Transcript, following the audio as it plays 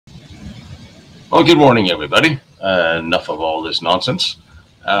Well, good morning, everybody. Enough of all this nonsense.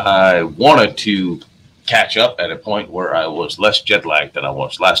 I wanted to catch up at a point where I was less jet lagged than I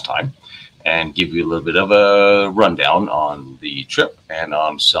was last time and give you a little bit of a rundown on the trip and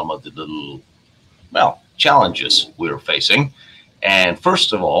on some of the little, well, challenges we're facing. And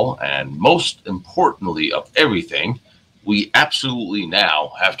first of all, and most importantly of everything, we absolutely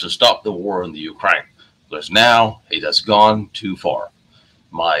now have to stop the war in the Ukraine because now it has gone too far.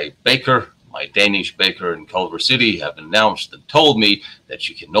 My Danish baker in Culver City, have announced and told me that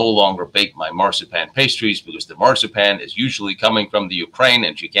she can no longer bake my marzipan pastries because the marzipan is usually coming from the Ukraine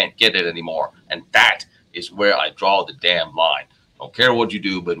and she can't get it anymore. And that is where I draw the damn line. Don't care what you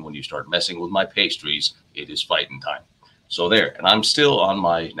do, but when you start messing with my pastries, it is fighting time. So there, and I'm still on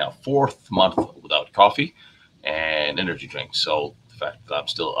my now fourth month without coffee and energy drinks. So the fact that I'm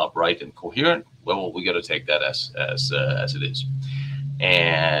still upright and coherent, well, we got to take that as it is.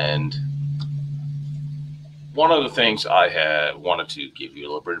 And one of the things I had wanted to give you a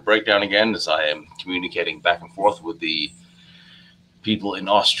little bit of breakdown again is I am communicating back and forth with the people in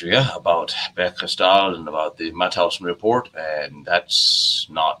Austria about Bergkristall and about the Mauthausen report, and that's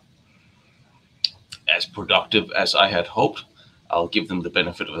not as productive as I had hoped. I'll give them the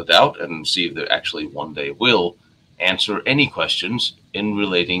benefit of the doubt and see if they actually one day will answer any questions in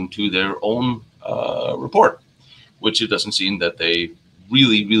relating to their own report, which it doesn't seem that they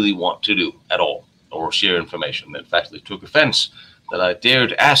really want to do at all, or share information. In fact, they took offense that I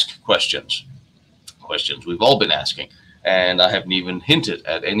dared ask questions we've all been asking, and I haven't even hinted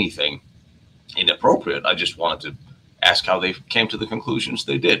at anything inappropriate. I just wanted to ask how they came to the conclusions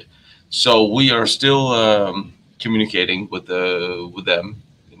they did. So we are still communicating with them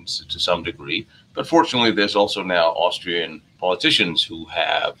to some degree, but fortunately there's also now Austrian politicians who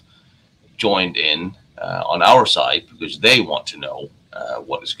have joined in on our side because they want to know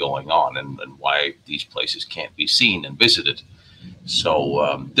what is going on and why these places can't be seen and visited.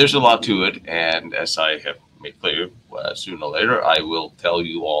 So there's a lot to it, and as I have made clear, sooner or later I will tell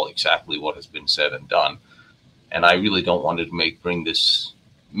you all exactly what has been said and done. And I really don't want to make this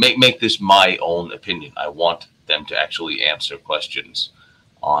my own opinion. I want them to actually answer questions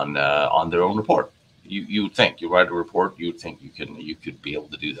on their own report. You would think, you write a report, you would think you could be able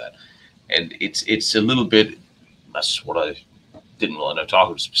to do that. And it's a little bit, that's what I didn't want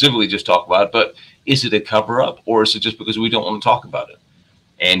to specifically just talk about, but is it a cover up or is it just because we don't want to talk about it?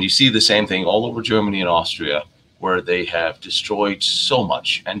 And you see the same thing all over Germany and Austria, where they have destroyed so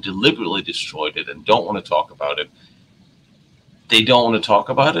much and deliberately destroyed it and don't want to talk about it. They don't want to talk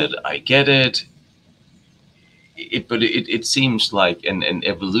about it. I get it. But it seems like an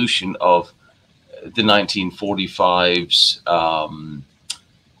evolution of the 1945's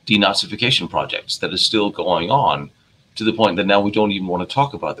denazification projects that is still going on, to the point that now we don't even want to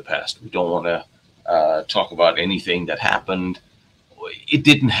talk about the past. We don't want to talk about anything that happened. It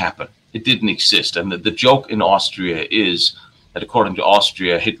didn't happen. It didn't exist. And the joke in Austria is that according to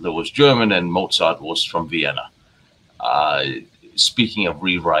Austria, Hitler was German and Mozart was from Vienna. Speaking of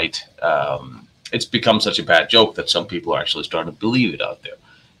rewrite, it's become such a bad joke that some people are actually starting to believe it out there.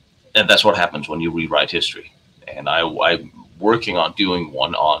 And that's what happens when you rewrite history. And I'm working on doing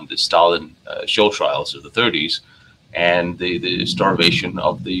one on the Stalin show trials of the 30s and the starvation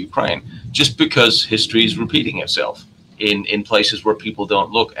of the Ukraine, just because history is repeating itself in places where people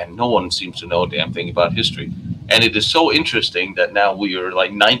don't look, and no one seems to know a damn thing about history. And it is so interesting that now we are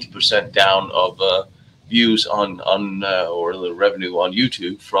like 90% down of views on or the revenue on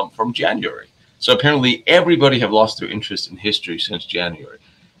YouTube from January. So apparently everybody have lost their interest in history since January,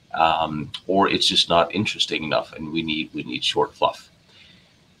 or it's just not interesting enough, and we need short fluff.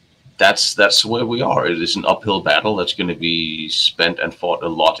 That's where we are. It is an uphill battle that's going to be spent and fought a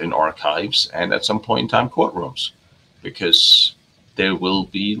lot in archives and at some point in time courtrooms, because there will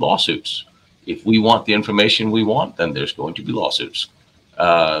be lawsuits. If we want the information we want, then there's going to be lawsuits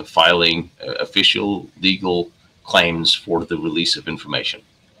filing official legal claims for the release of information.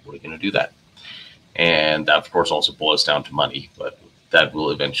 We're going to do that. And that, of course, also boils down to money, but that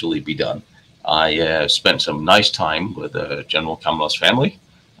will eventually be done. I spent some nice time with General Kamala's family,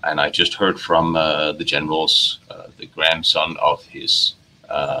 and I just heard from the general's, the grandson of his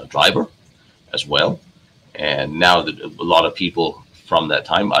driver as well. And now that a lot of people from that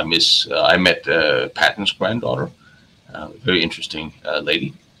time, I met Patton's granddaughter, very interesting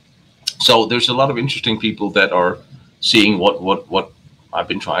lady. So there's a lot of interesting people that are seeing what I've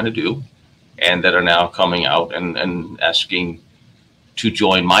been trying to do, and that are now coming out and asking to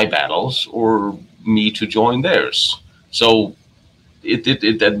join my battles or me to join theirs. So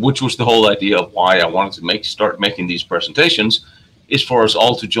which was the whole idea of why I wanted to start making these presentations, is for us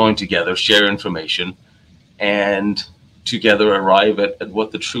all to join together, share information, and together arrive at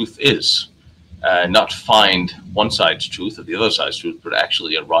what the truth is. Not find one side's truth or the other side's truth, but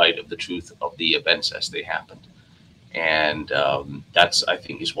actually arrive at the truth of the events as they happened. And that's, I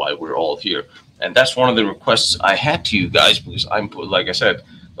think, is why we're all here. And that's one of the requests I had to you guys, because like I said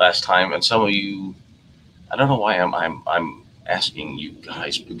last time, and some of you, I don't know why I'm asking you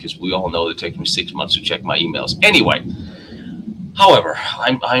guys, because we all know it takes me 6 months to check my emails. Anyway, however,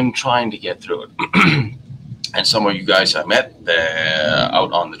 I'm trying to get through it. And some of you guys I met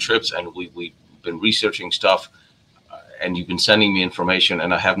out on the trips, and we've been researching stuff, and you've been sending me information,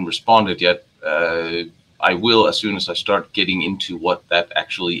 and I haven't responded yet. I will as soon as I start getting into what that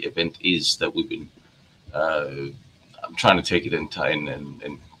actually event is that we've been. I'm trying to take it in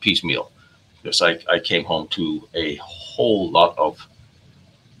piecemeal, because I came home to a whole lot of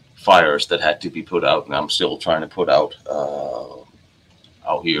fires that had to be put out, and I'm still trying to put out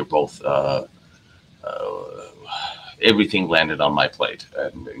here both. Everything landed on my plate,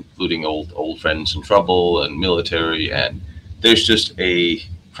 including old friends in trouble and military, and there's just a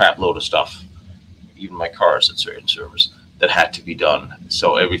crap load of stuff, even my cars at certain service, that had to be done.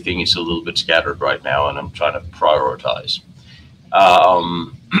 So everything is a little bit scattered right now, and I'm trying to prioritize.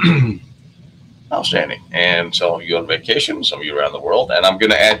 Outstanding. And some of you on vacation, some of you around the world, and I'm going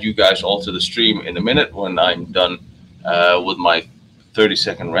to add you guys all to the stream in a minute when I'm done with my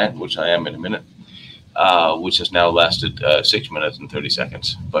 30-second rant, which I am in a minute. Which has now lasted 6 minutes and 30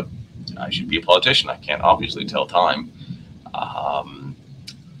 seconds. But I should be a politician. I can't obviously tell time.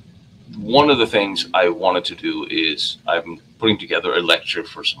 One of the things I wanted to do is I'm putting together a lecture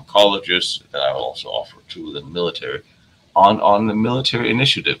for some colleges that I will also offer to the military on the military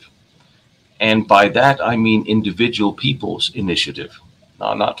initiative. And by that, I mean individual people's initiative. Now,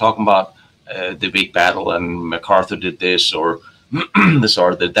 I'm not talking about the big battle and MacArthur did this or the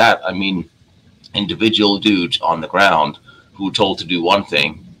SAR did that. I mean individual dudes on the ground who were told to do one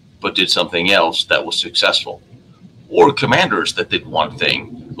thing but did something else that was successful, or commanders that did one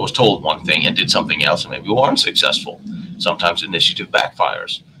thing, was told one thing and did something else and maybe weren't successful. Sometimes initiative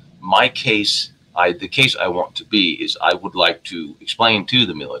backfires. My case, the case I want to be is I would like to explain to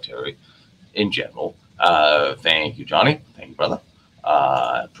the military in general. Thank you, Johnny. Thank you, brother.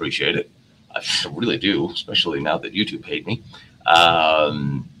 I appreciate it. I really do, especially now that YouTube paid me.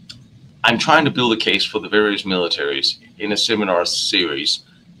 I'm trying to build a case for the various militaries in a seminar series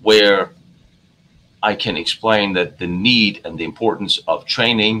where I can explain that the need and the importance of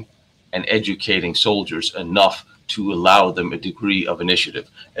training and educating soldiers enough to allow them a degree of initiative,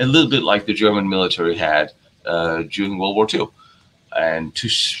 a little bit like the German military had during World War II, and to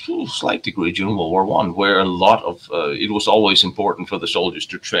a slight degree during World War I, where a lot of it was always important for the soldiers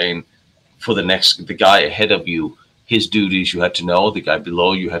to train for the guy ahead of you. His duties you had to know, the guy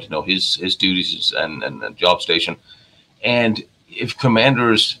below you had to know his duties and job station. And if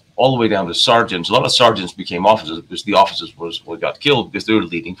commanders all the way down to sergeants, a lot of sergeants became officers because the officers was what got killed because they were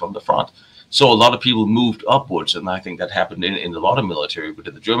leading from the front. So a lot of people moved upwards, and I think that happened in a lot of military, but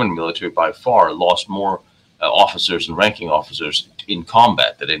the German military by far lost more officers and ranking officers in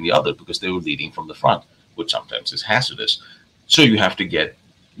combat than any other because they were leading from the front, which sometimes is hazardous. So you have to get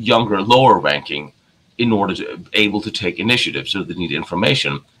younger, lower ranking in order to be able to take initiative. So they need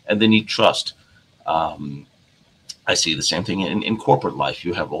information and they need trust. I see the same thing in corporate life.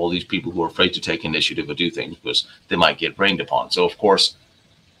 You have all these people who are afraid to take initiative or do things because they might get rained upon. So of course,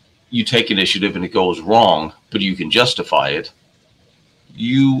 you take initiative and it goes wrong, but you can justify it.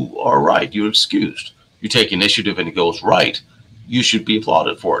 You are right. You're excused. You take initiative and it goes right. You should be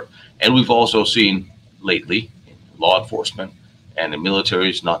applauded for it. And we've also seen lately in law enforcement and the military,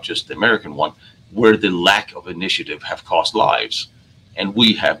 is not just the American one, where the lack of initiative have cost lives. And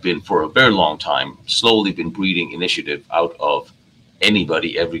we have been, for a very long time, slowly been breeding initiative out of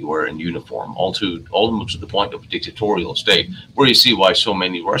anybody everywhere in uniform, almost to the point of a dictatorial state, where you see why so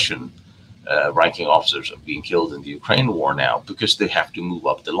many Russian ranking officers are being killed in the Ukraine war now, because they have to move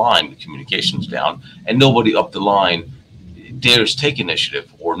up the line with communications down, and nobody up the line dares take initiative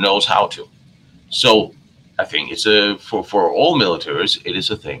or knows how to. So I think it's for all militaries, it is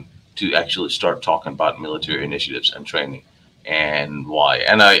a thing to actually start talking about military initiatives and training and why.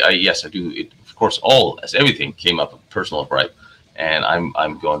 And yes, I do. It, of course, as everything came up with personal gripe, and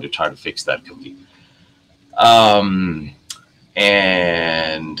I'm going to try to fix that cookie.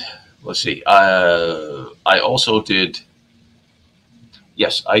 And let's see. I also did.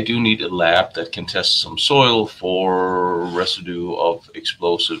 Yes, I do need a lab that can test some soil for residue of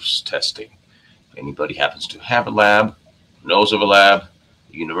explosives testing. If anybody happens to have a lab, knows of a lab,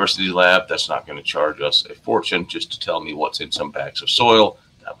 a university lab that's not going to charge us a fortune just to tell me what's in some bags of soil.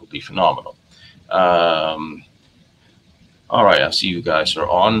 That would be phenomenal. All right, I see you guys are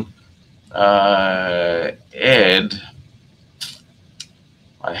on. Ed,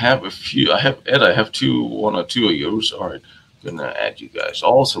 I have a few. I have one or two of yours. All right, I'm gonna add you guys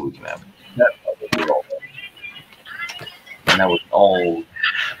all so we can have that. And now we're all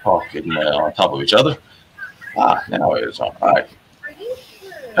talking on top of each other. Now it's on. All right.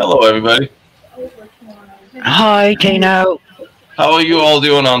 Hello, everybody. Hi, Tino. How are you all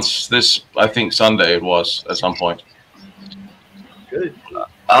doing on this? I think Sunday it was at some point. Good.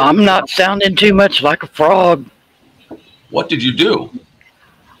 I'm not sounding too much like a frog. What did you do?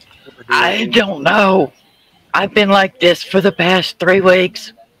 I don't know. I've been like this for the past 3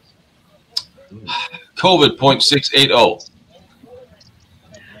 weeks. COVID 0.680.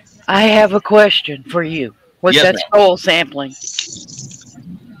 I have a question for you. What's Yes, that ma'am. soil sampling?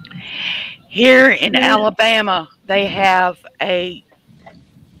 Here in Alabama, they have a,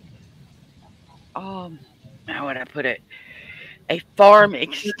 how would I put it? A farm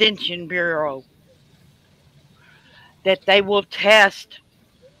extension bureau that they will test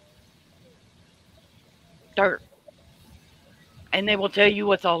dirt, and they will tell you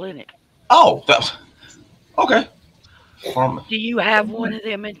what's all in it. Oh, that's okay. Do you have one of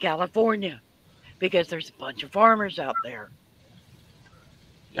them in California? Because there's a bunch of farmers out there.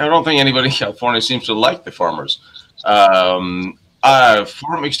 I don't think anybody in California seems to like the farmers. Farm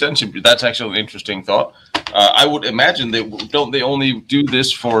extension, that's actually an interesting thought. I would imagine they only do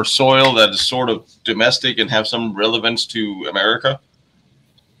this for soil that is sort of domestic and have some relevance to America?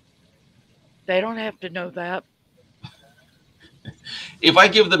 They don't have to know that. If I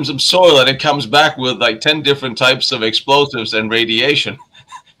give them some soil and it comes back with like 10 different types of explosives and radiation,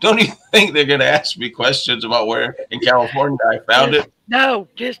 don't you think they're going to ask me questions about where in California I found it? No,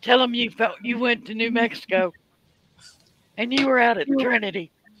 just tell them you went to New Mexico and you were out at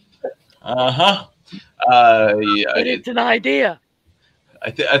Trinity. Uh-huh. But it's an idea.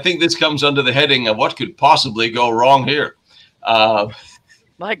 I think this comes under the heading of what could possibly go wrong here.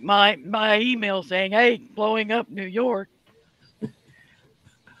 Like my email saying, "Hey, blowing up New York."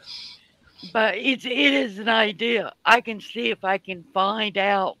 But it is an idea. I can see if I can find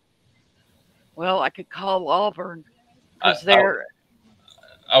out. Well, I could call Auburn because they're.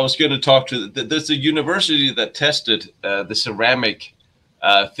 I was going to talk to. There's a university that tested the ceramic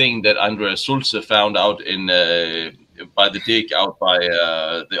thing that Andreas Sulze found out in by the dig out by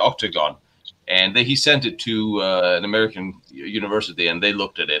the Octagon, and he sent it to an American university, and they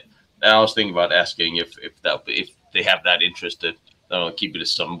looked at it. And I was thinking about asking if they have that interested. I'll keep it as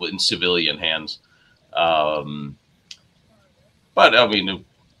some in civilian hands. But I mean,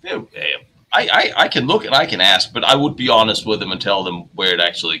 I can look and I can ask, but I would be honest with them and tell them where it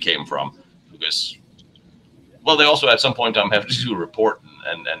actually came from, because, well, they also at some point in time have to do a report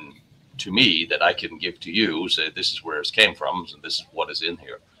and to me that I can give to you, say this is where it came from, and this is what is in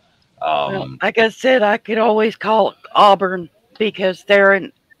here. Well, like I said, I could always call Auburn because they're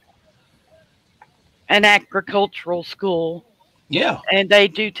an agricultural school. Yeah. And they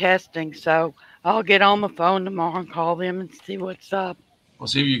do testing, so I'll get on the phone tomorrow and call them and see what's up. Well,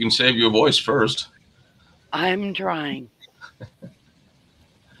 see if you can save your voice first. I'm trying.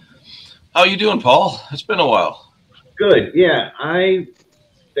 How you doing, Paul? It's been a while. Good. Yeah,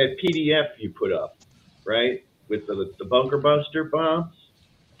 that PDF you put up, right, with the bunker buster bombs.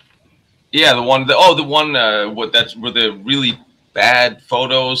 Yeah, the one. That's were the really bad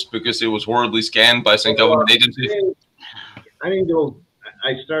photos because it was horribly scanned by some government agency. I didn't go.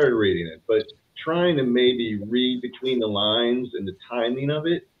 I started reading it, but trying to maybe read between the lines and the timing of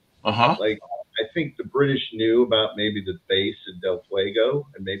it. Like, I think the British knew about maybe the base in Del Fuego,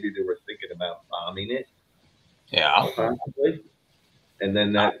 and maybe they were thinking about bombing it. Yeah. Possibly. And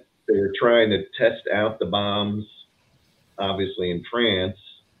then that they were trying to test out the bombs, obviously in France.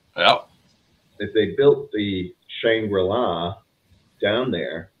 Yeah. If they built the Shangri-La down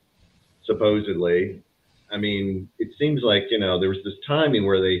there, supposedly. I mean, it seems like, there was this timing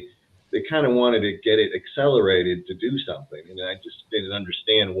where they kind of wanted to get it accelerated to do something. And I just didn't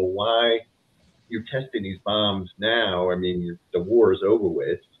understand, well, why you're testing these bombs now? I mean, the war is over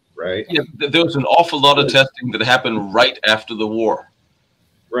with, right? Yeah, there was an awful lot of testing that happened right after the war.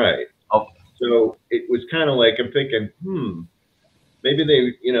 Right. Oh. So it was kind of like, I'm thinking, maybe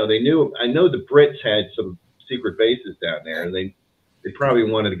they knew. I know the Brits had some secret bases down there, and they probably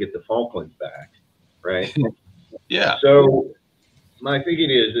wanted to get the Falklands back. Right. Yeah. So my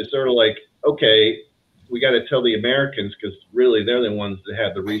thinking is, it's sort of like, okay, we got to tell the Americans, because really they're the ones that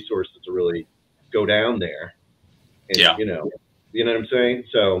have the resources to really go down there and, You know what I'm saying?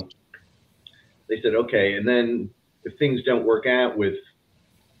 So they said, okay, and then if things don't work out with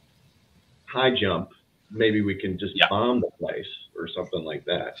high jump, maybe we can just bomb the place or something like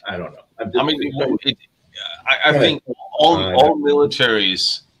that. I don't know. I mean, I think all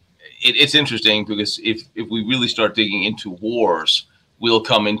militaries. It's interesting because if we really start digging into wars, we'll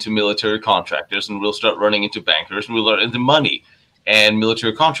come into military contractors and we'll start running into bankers and we'll run into money. And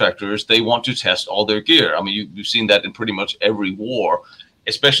military contractors, they want to test all their gear. I mean, you've seen that in pretty much every war,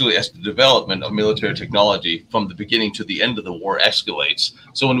 especially as the development of military technology from the beginning to the end of the war escalates.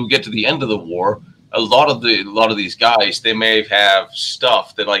 So when we get to the end of the war, a lot of these guys, they may have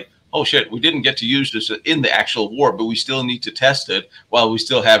stuff that like, oh shit, we didn't get to use this in the actual war, but we still need to test it while we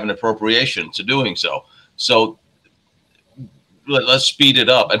still have an appropriation to doing so. So let's speed it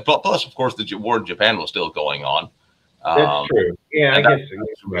up. And plus, of course, the war in Japan was still going on. That's true. Yeah, I guess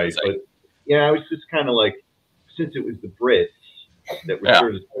that's right. But yeah, I was just kind of like, since it was the Brits that were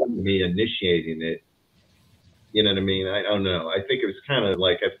sort of me initiating it, you know what I mean? I don't know. I think it was kind of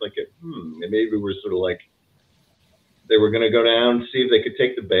like, I think maybe we're sort of like, they were going to go down, see if they could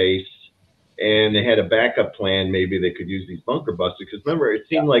take the base, and they had a backup plan. Maybe they could use these bunker busters. Because remember, it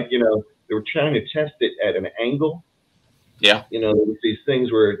seemed like, you know, they were trying to test it at an angle. Yeah. You know, there was these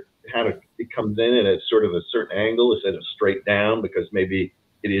things where it comes in at a sort of a certain angle instead of straight down, because maybe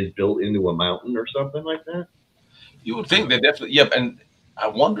it is built into a mountain or something like that. You would think they definitely, yep. And I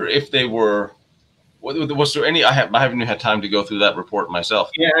wonder if they were, was there any, I haven't had time to go through that report myself.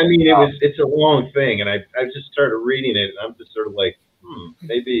 Yeah, I mean, it's a long thing, and I just started reading it, and I'm just sort of like,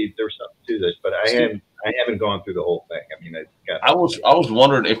 maybe there's something to this, but I haven't gone through the whole thing. I mean, I was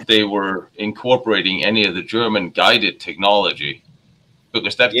wondering if they were incorporating any of the German guided technology,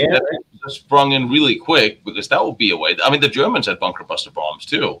 because that sprung in really quick, because that would be a way. I mean, the Germans had bunker buster bombs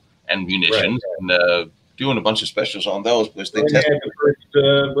too, and munitions, and doing a bunch of specials on those, because they tested the first,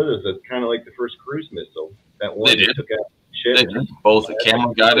 what is it? Kind of like the first cruise missile. That one they took out shit. They did. Both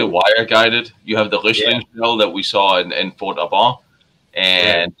camera guided, wire guided. You have the Richtling shell that we saw in Fort Aban,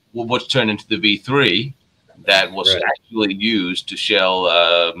 and what's turned into the V3 that was actually used to shell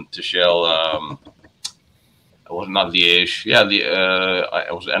it was not Liège. Yeah,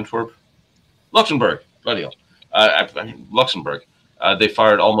 it was Antwerp, Luxembourg. Bloody hell, Luxembourg. They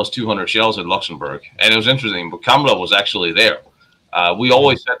fired almost 200 shells at Luxembourg, and it was interesting. But Kamla was actually there. We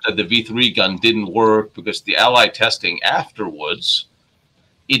always said that the V3 gun didn't work because the Allied testing afterwards,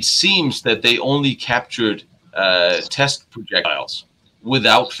 it seems that they only captured test projectiles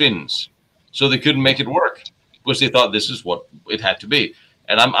without fins, so they couldn't make it work because they thought this is what it had to be.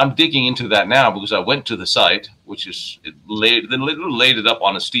 And I'm digging into that now because I went to the site, which is laid it up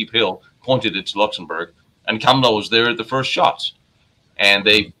on a steep hill, pointed it to Luxembourg, and Kamla was there at the first shots, and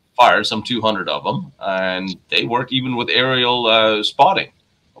they fired some 200 of them, and they work even with aerial spotting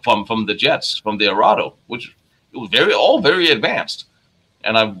from the jets, from the Arado, which it was all very advanced.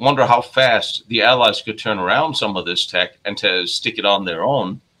 And I wonder how fast the Allies could turn around some of this tech and to stick it on their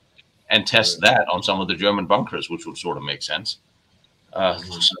own and test that on some of the German bunkers, which would sort of make sense. Well,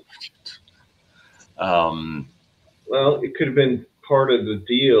 it could have been part of the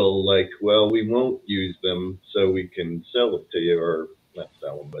deal, like, well, we won't use them so we can sell it to you, or not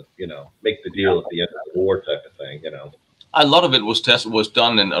sell them, but, you know, make the deal at the end of the war type of thing, you know. A lot of it was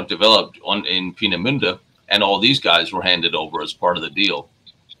done and developed in Peenemünde, and all these guys were handed over as part of the deal.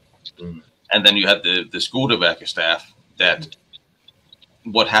 And then you had the Skodewerke staff that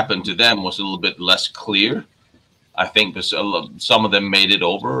what happened to them was a little bit less clear. I think some of them made it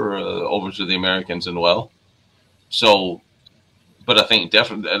over to the Americans as well. So, but I think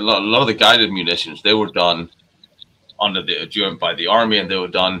definitely a lot of the guided munitions, they were done under by the army, and they were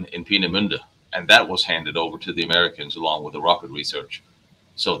done in Peenemünde, and that was handed over to the Americans along with the rocket research.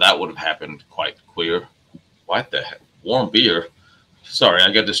 So that would have happened quite clear. What the heck? Warm beer. Sorry,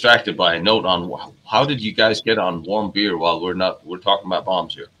 I got distracted by a note on how did you guys get on warm beer while we're talking about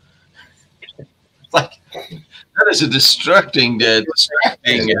bombs here. Like, that is a distracting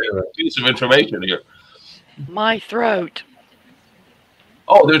piece of information here. My throat.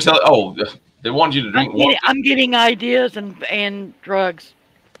 Oh, they want you to drink water. I'm getting ideas and drugs.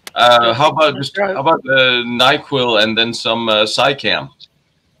 How about NyQuil and then some Psycam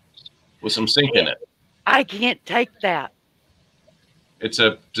with some zinc in it? I can't take that. It's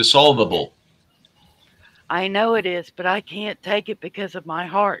a dissolvable. I know it is, but I can't take it because of my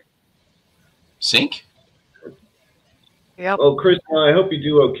heart. Zinc? Yep. Well, Chris, I hope you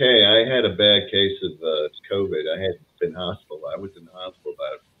do okay. I had a bad case of COVID. I had been hospitalized. I was in the hospital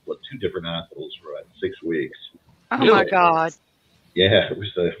about 2 different hospitals for about 6 weeks. Oh my God. Yeah,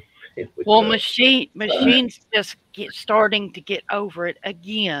 it with Well, the, machines just starting to get over it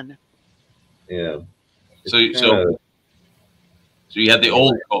again. yeah. So It's so kinda- so you had the Anyway.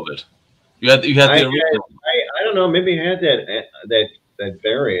 old COVID. You had the original. I don't know. Maybe it had that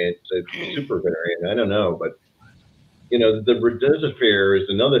variant, the super variant. I don't know, but the remdesivir is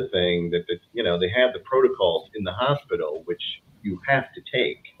another thing that they have the protocols in the hospital which you have to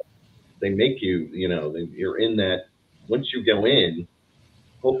take. They make you, you're in that. Once you go in,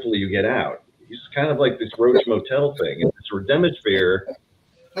 hopefully you get out. It's kind of like this Roach Motel thing. And this remdesivir,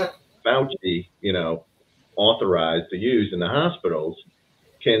 Fauci, authorized to use in the hospitals,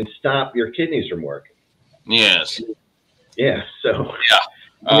 can stop your kidneys from working. Yes. Yeah. So, Yeah.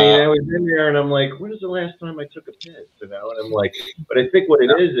 I mean, I was in there and I'm like, when was the last time I took a piss? And I'm like, but I think what it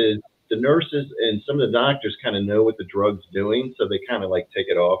is the nurses and some of the doctors kind of know what the drug's doing. So they kind of like take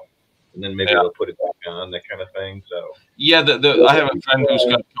it off and then maybe they'll put it back on, that kind of thing. So, yeah, I have a friend who's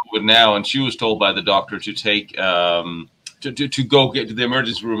got COVID now, and she was told by the doctor to take, to go get to the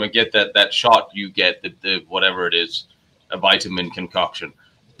emergency room and get that shot you get, the whatever it is, a vitamin concoction.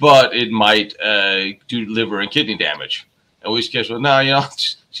 But it might do liver and kidney damage. In which case, well, no,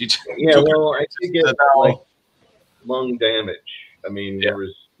 she well, I did get like lung damage. I mean, there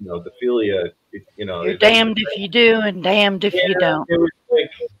was, the philia. You're damned if you do and damned if you don't. It was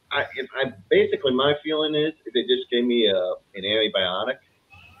like, I basically my feeling is if they just gave me an antibiotic,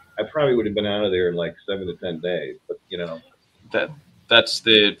 I probably would have been out of there in like 7 to 10 days. But that's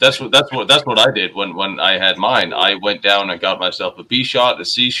what I did when I had mine. I went down and got myself a B shot, a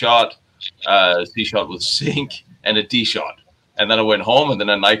C shot with zinc, and a D shot. And then I went home and then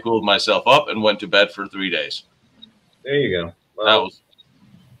I NyQuil'd myself up and went to bed for 3 days. There you go. Well,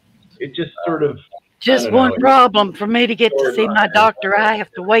 it just sort of. Just one problem. For me to get to see my doctor, I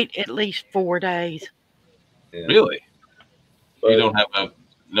have to wait at least 4 days. Yeah. Really? But you don't have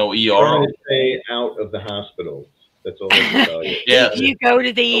no ER? Trying to stay out of the hospitals. That's all I can tell you. Yeah. If you go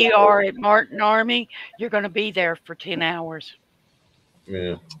to the ER at Martin Army, you're going to be there for 10 hours.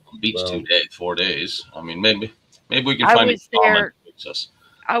 Yeah. Beats 2 days, 4 days. I mean, maybe we can I find was there.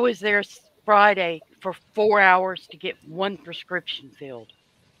 I was there Friday for 4 hours to get one prescription filled.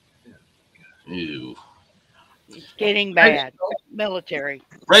 Ew. It's getting bad. Military.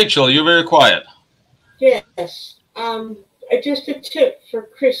 Rachel, you're very quiet. Yes. Just a tip for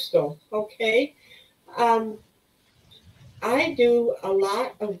Crystal, okay? I do a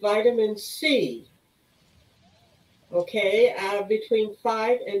lot of vitamin C, okay? Between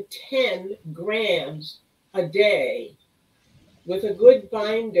 5 and 10 grams a day with a good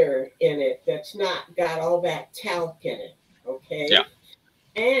binder in it that's not got all that talc in it, okay? Yeah.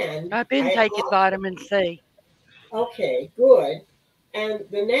 And I've been taking vitamin C. Okay, good. And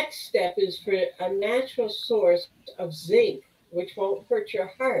the next step is for a natural source of zinc, which won't hurt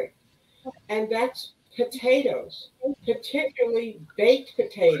your heart. And that's potatoes, particularly baked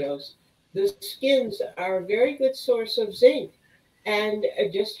potatoes. The skins are a very good source of zinc. And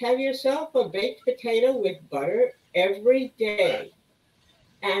just have yourself a baked potato with butter every day.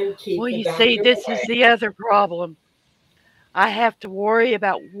 And keep Well, the you doctor see, this away. is the other problem. I have to worry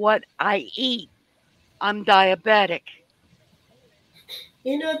about what I eat. I'm diabetic.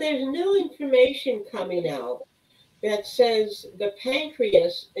 There's new information coming out that says the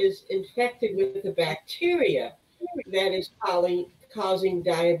pancreas is infected with the bacteria that is causing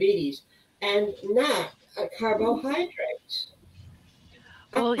diabetes and not carbohydrates.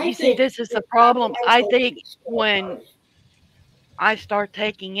 Well, you see, this is the problem. I think when I start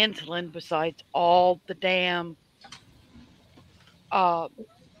taking insulin, besides all the damn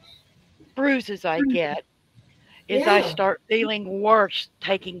bruises I get, is I start feeling worse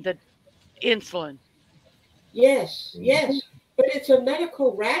taking the insulin. Yes, but it's a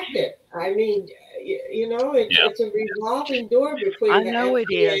medical racket. I mean, it's a revolving door between. I know it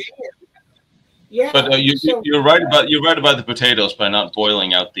is. Yeah, but you're right about the potatoes by not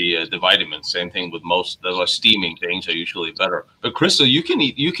boiling out the vitamins. Same thing with most of the steaming things are usually better. But Crystal, you can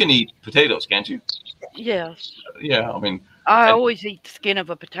eat potatoes, can't you? Yes. Yeah, I mean, I always eat the skin of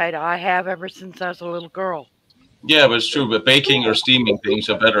a potato. I have ever since I was a little girl. Yeah, but it's true. But baking or steaming things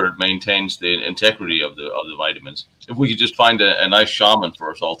are better. It maintains the integrity of the vitamins. If we could just find a nice shaman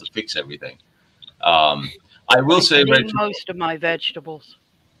for us all to fix everything. I will say, Rachel, most of my vegetables.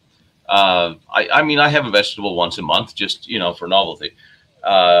 I mean, I have a vegetable once a month, just for novelty.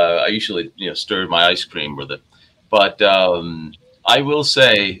 I usually stir my ice cream with it. But I will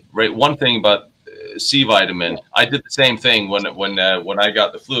say, one thing about C vitamin. I did the same thing when I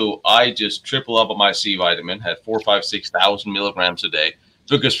got the flu. I just triple up on my C vitamin, had 4,000, 5,000, 6,000 milligrams a day,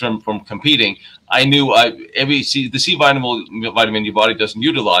 because from competing, I knew the C vitamin your body doesn't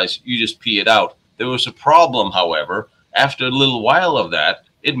utilize, you just pee it out. There was a problem, however, after a little while of that,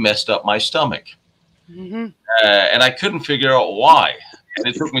 it messed up my stomach. And I couldn't figure out why. And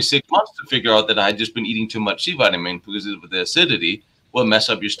it took me 6 months to figure out that I had just been eating too much C vitamin because of the acidity will mess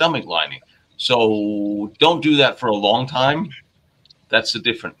up your stomach lining. So don't do that for a long time. That's a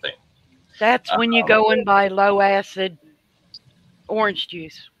different thing. That's when you go and buy low acid orange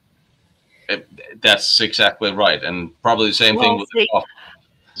juice. That's exactly right. And probably the same thing with the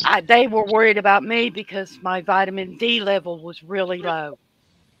coffee. They were worried about me because my vitamin D level was really low.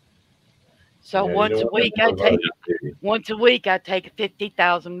 So once a week I take a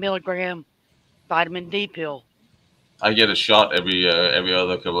 50,000 milligram vitamin D pill. I get a shot every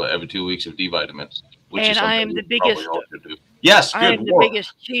 2 weeks of D vitamins. And I am the biggest. Yes, I am the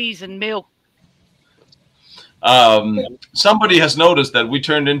biggest cheese and milk. Somebody has noticed that we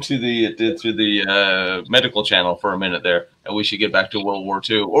turned into the medical channel for a minute there, and we should get back to World War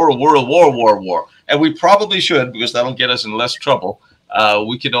II or World War. And we probably should, because that'll get us in less trouble.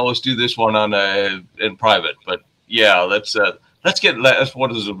 We could always do this one on in private, but yeah, let's get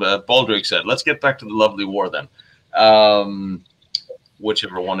what is Baldrick said. Let's get back to the lovely war then,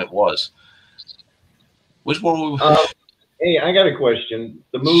 whichever one it was. Which war? Hey, I got a question.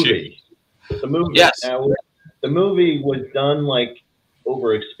 The movie. The movie. Yes. Now, the movie was done like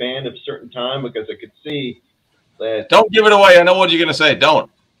over a span of certain time, because I could see that. Don't give it away. I know what you're going to say. Don't.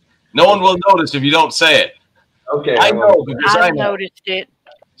 No one will notice if you don't say it. Okay. I know because I noticed it.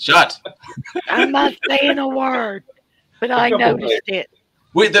 Shut. I'm not saying a word, but I noticed it.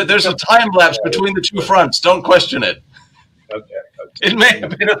 Wait, there's a time lapse between the two fronts. Don't question it. Okay. It may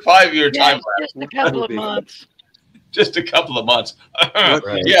have been a 5-year time lapse. Just a couple of months. Just a couple of months.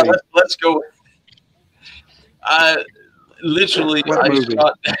 Right. Yeah, let's go. Literally, I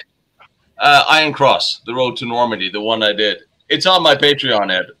shot Iron Cross, The Road to Normandy, the one I did. It's on my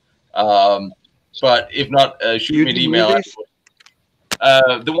Patreon, Ed. But if not, shoot me an email.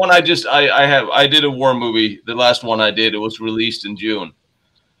 The one I did a war movie. The last one I did, it was released in June.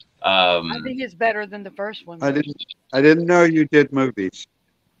 I think it's better than the first one. I didn't know you did movies.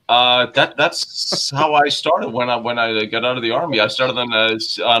 That's how I started when I got out of the army. I started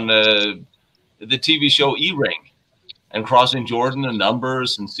on the TV show E-Ring and Crossing Jordan and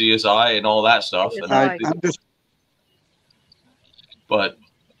Numbers and CSI and all that stuff. And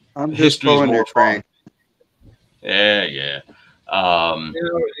I'm just pulling your train. Yeah.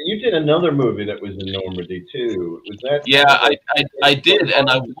 You did another movie that was in Normandy too. Was that? Yeah, I did, and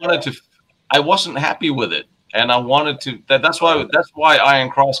I wasn't happy with it, and I wanted to. That's why Iron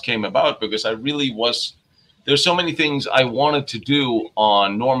Cross came about, because I really was. There's so many things I wanted to do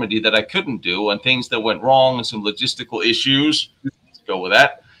on Normandy that I couldn't do, and things that went wrong, and some logistical issues. Let's go with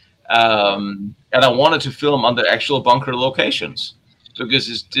that. And I wanted to film on the actual bunker locations, because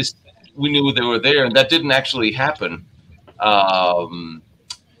it's just we knew they were there, and that didn't actually happen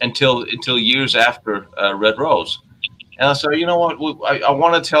until years after Red Rose. And I said, you know what? I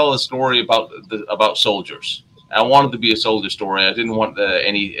want to tell a story about soldiers. I wanted to be a soldier story. I didn't want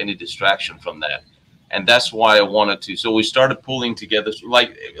any distraction from that. And that's why I wanted to. So we started pulling together,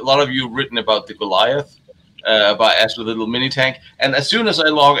 like a lot of you have written about the Goliath, about Astro the Little Mini Tank. And as soon as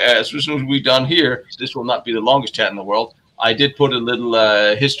we're done here, this will not be the longest chat in the world. I did put a little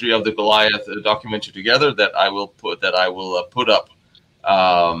history of the Goliath documentary together that I will put up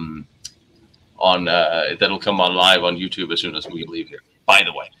on that'll come on live on YouTube as soon as we leave here. By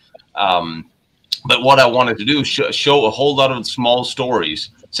the way, but what I wanted to do is show a whole lot of small stories.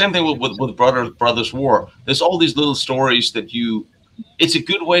 Same thing with Brothers War. There's all these little stories that it's a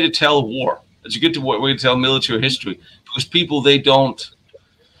good way to tell war. It's a good way to tell military history, because people, they don't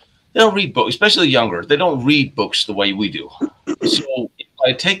read books, especially younger. They don't read books the way we do. So if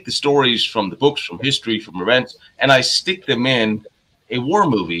I take the stories from the books, from history, from events, and I stick them in a war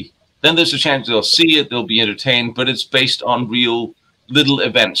movie, then there's a chance they'll see it, they'll be entertained, but it's based on real little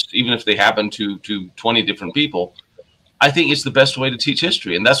events, even if they happen to 20 different people. I think it's the best way to teach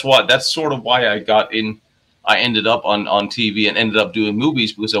history, and that's sort of why I ended up on TV and ended up doing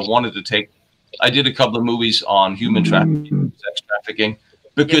movies, because I did a couple of movies on human trafficking, sex trafficking,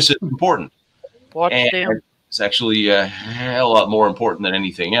 because it's important. It's actually a hell lot more important than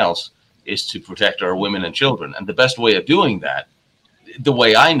anything else, is to protect our women and children. And the best way of doing that, the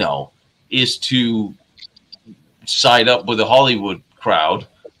way I know, is to side up with the Hollywood crowd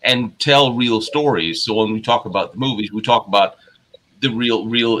and tell real stories. So when we talk about the movies, we talk about the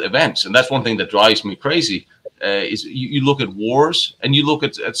real events. And that's one thing that drives me crazy, is you look at wars and you look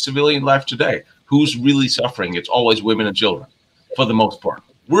at civilian life today. Who's really suffering? It's always women and children. for the most part.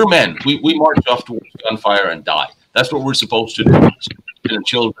 We're men. We march off towards gunfire and die. That's what we're supposed to do. And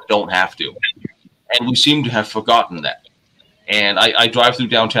children don't have to. And we seem to have forgotten that. And I drive through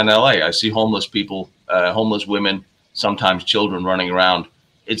downtown LA. I see homeless people, homeless women, sometimes children running around.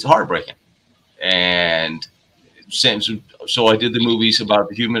 It's heartbreaking. And so I did the movies about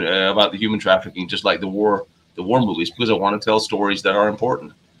the human trafficking, just like the war movies, because I want to tell stories that are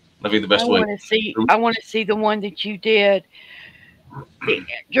important. I think the best way. I want to see the one that you did, the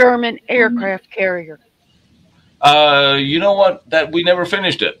German aircraft carrier. You know what? That we never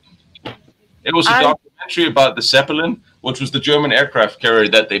finished it. It was a documentary about the Zeppelin, which was the German aircraft carrier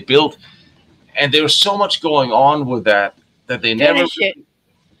that they built, and there was so much going on with that they never.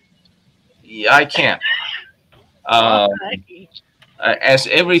 Yeah, I can't. As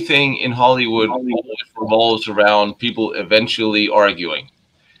everything in Hollywood always revolves around people eventually arguing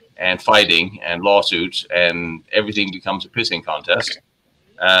and fighting and lawsuits, and everything becomes a pissing contest.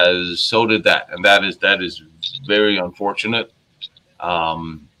 So did that, and that is very unfortunate.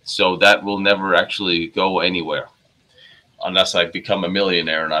 So that will never actually go anywhere unless I become a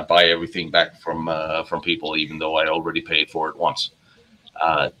millionaire and I buy everything back from people, even though I already paid for it once.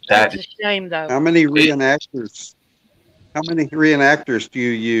 That's a shame, though. How many reenactors? How many reenactors do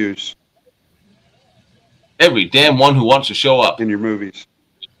you use? Every damn one who wants to show up in your movies.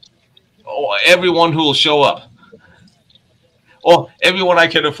 Oh, everyone who will show up. Oh, everyone I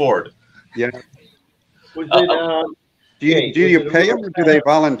can afford. Yeah. Was it? Do you pay them, or do they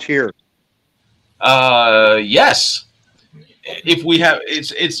volunteer? Yes. If we have,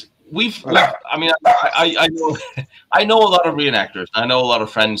 I mean, I know a lot of reenactors. I know a lot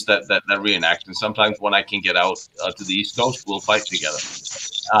of friends that reenact, and sometimes when I can get out to the East Coast, we'll fight together.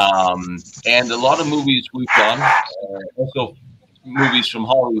 And a lot of movies we've done, also movies from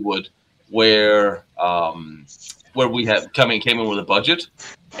Hollywood, where we have came in with a budget,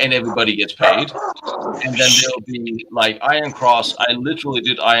 and everybody gets paid, and then there'll be like Iron Cross. I literally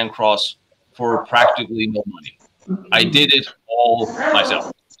did Iron Cross for practically no money. I did it all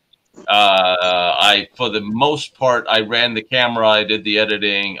myself. For the most part, I ran the camera, I did the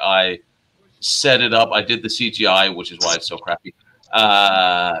editing, I set it up, I did the CGI, which is why it's so crappy.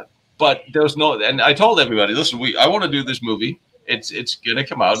 But there's no, and I told everybody, listen, I want to do this movie. It's gonna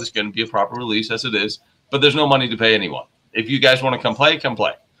come out. It's gonna be a proper release as it is. But there's no money to pay anyone. If you guys want to come play,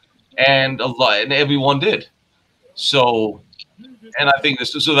 and everyone did. So. And I think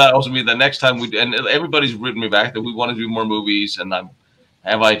so that also means that next time and everybody's written me back that we want to do more movies, and I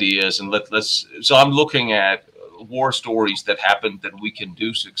have ideas, and let's. So I'm looking at war stories that happened that we can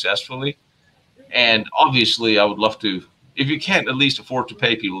do successfully, and obviously I would love to. If you can't at least afford to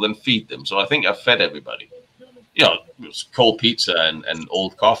pay people, then feed them. So I think I've fed everybody. You know, it's cold pizza and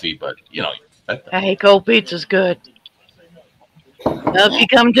old coffee, but you know. Hey, cold pizza's good. Now, if you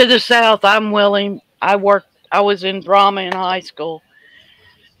come to the South, I'm willing. I was in drama in high school,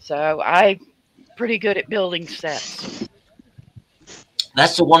 so I'm pretty good at building sets.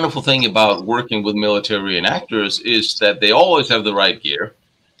 That's the wonderful thing about working with military reenactors is that they always have the right gear.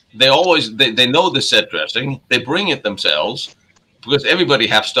 They know the set dressing. They bring it themselves because everybody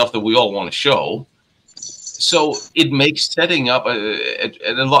has stuff that we all want to show. So it makes setting up.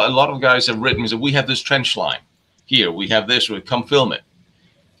 And a lot of guys have written me that we have this trench line here. We have this. Come film it.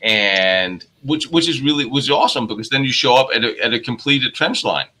 And which was awesome because then you show up at a completed trench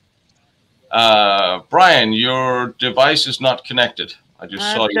line. Brian, your device is not connected. I just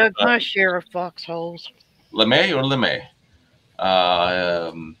saw you. I've dug my share of foxholes. LeMay or LeMay?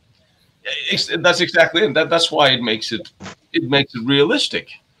 That's exactly it. That's why it makes it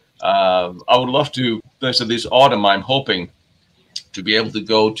realistic. I would love to. So this autumn, I'm hoping to be able to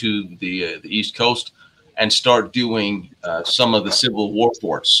go to the East Coast and start doing some of the Civil War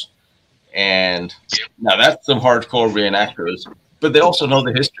forts. And now that's some hardcore reenactors, but they also know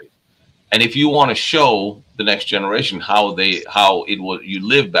the history. And if you want to show the next generation how it was you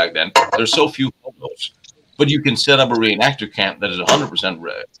lived back then, there's so few photos. But you can set up a reenactor camp that is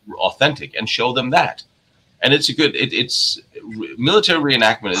 100% authentic and show them that. And it's military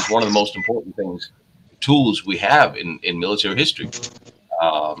reenactment is one of the most important tools we have in military history.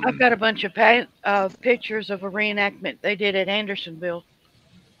 I've got a bunch of pictures of a reenactment they did at Andersonville.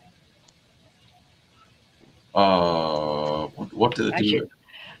 What did they do?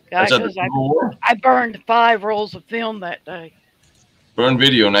 I burned 5 rolls of film that day. Burn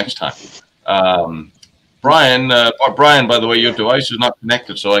video next time. Brian, by the way, your device is not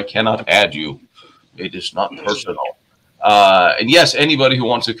connected, so I cannot add you. It is not personal. And yes, anybody who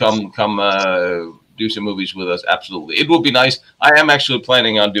wants to come do some movies with us, absolutely. It will be nice. I am actually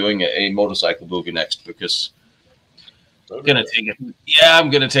planning on doing a motorcycle movie next because Gonna take it. Yeah, I'm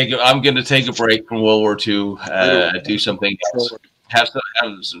gonna take it. I'm gonna take a break from World War II. Do something else. Have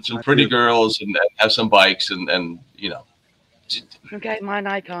some pretty girls and have some bikes and you know. Okay, my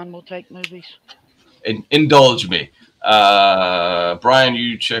Nikon will take movies. Indulge me. Brian,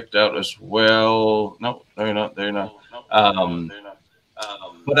 you checked out as well. No, they're not. They're not.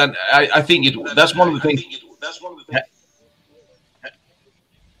 But I think that's one of the things.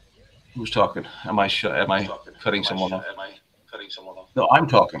 Who's talking? Am I cutting someone off? No, I'm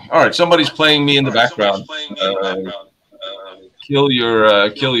talking. All right, somebody's playing me in the background. Kill your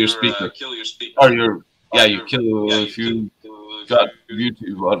speaker. Or you kill if you got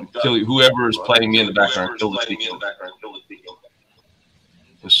YouTube on. Kill whoever is playing me in the background. Kill the speaker.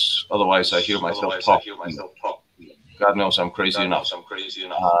 Because otherwise, I hear myself talk. God knows I'm crazy enough. We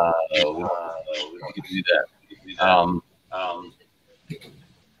can do that.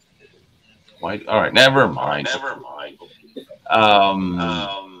 Why? All right, never mind.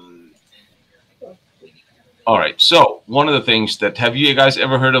 All right. So one of the things that have you guys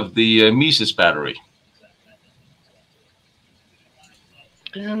ever heard of the Mises battery?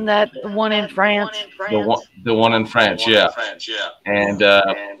 Isn't that the one in France? The one in France, yeah. And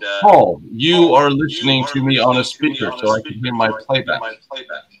Paul, you are listening to me on a speaker, so I can hear my playback.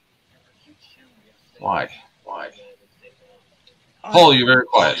 Why? Paul, you're very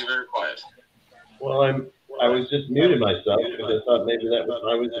quiet. Well, I was just muting myself because I thought maybe I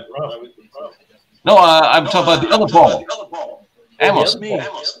was the problem. No, I'm talking about the other Paul. Amos.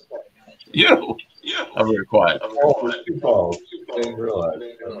 You. I'm very quiet. Oh, two Pauls. Didn't realize.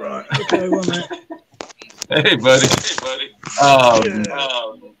 Okay, 1 minute. Hey, buddy.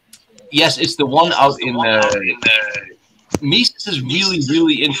 Yes, it's the one out in Mises is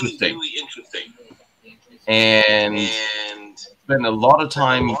really interesting. And spend a lot of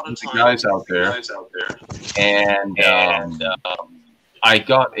time with the guys out there. And I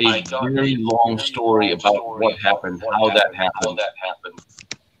got a very long story about what happened, how that happened,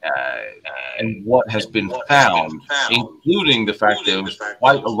 and what has been found, including the fact there was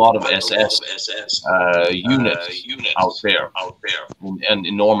quite a lot of SS units out there, and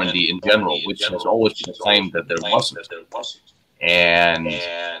in Normandy in general, which has always been claimed that there wasn't. And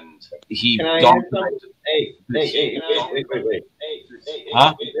he documented. Hey, wait.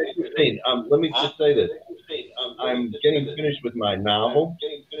 Huh? Let me just say this. I'm getting finished with my novel,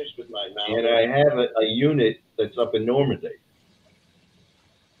 and I have a unit that's up in Normandy.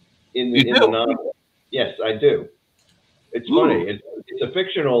 In the novel. Yes, I do. It's funny. It's a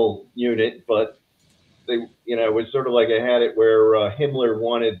fictional unit, but it was sort of like I had it where Himmler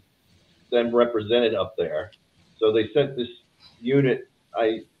wanted them represented up there. So they sent this unit.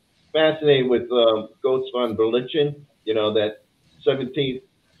 I fascinated with Gotz von Berlichingen, that 17th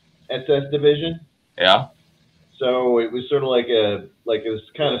SS division. Yeah. So it was sort of like this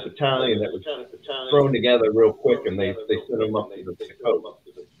kind of battalion that was thrown together real quick, and they sent them up to the coast.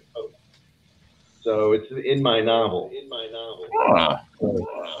 So it's in my novel.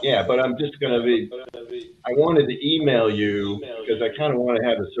 Yeah, but I'm just going to be. I wanted to email you because I kind of want to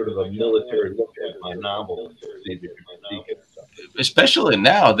have a sort of a military look at my novel, see if you can critique it. Especially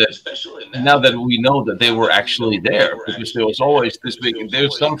now that we know that they were actually there, because there was always this big.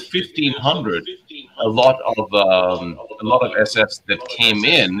 There's some 1,500, a lot of SS that came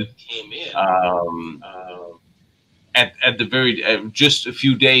in. At the very just a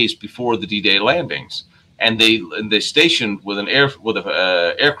few days before the D-Day landings, and they stationed with an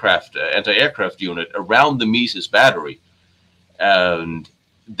anti-aircraft unit around the Mises battery, and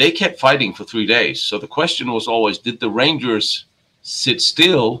they kept fighting for 3 days. So the question was always: did the Rangers sit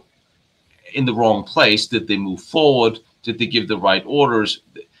still in the wrong place? Did they move forward? Did they give the right orders?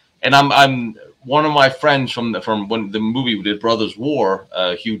 And I'm one of my friends from when the movie we did, Brothers War,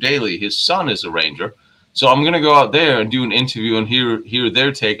 Hugh Daly, his son is a Ranger. So I'm going to go out there and do an interview and hear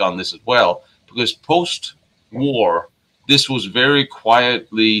their take on this as well, because post-war, this was very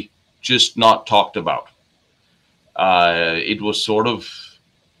quietly just not talked about. It was sort of,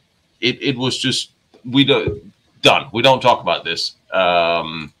 it was just, done. We don't talk about this.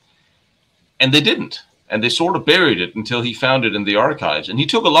 And they didn't. And they sort of buried it until he found it in the archives. And he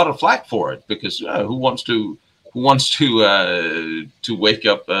took a lot of flack for it, because who wants to wake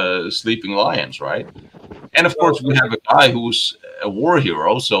up sleeping lions, right? And of course, we have a guy who's a war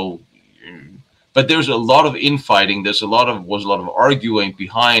hero. So, but there's a lot of infighting. Was a lot of arguing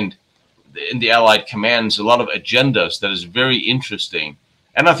behind in the Allied commands. A lot of agendas that is very interesting.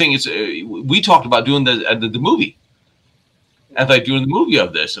 And I think it's we talked about doing the movie, and like doing the movie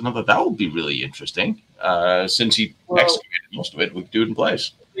of this, and I thought that would be really interesting. Since he excavated most of it, we could do it in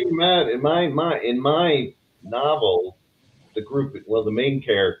place. In my novel, the group. Well, the main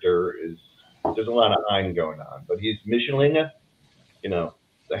character is, there's a lot of hiding going on, but he's Michelinga, you know,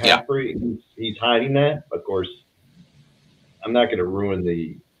 the half-breed. He's hiding that. Of course, I'm not going to ruin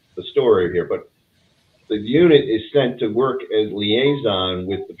the story here, but the unit is sent to work as liaison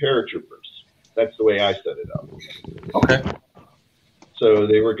with the paratroopers. That's the way I set it up. Okay. So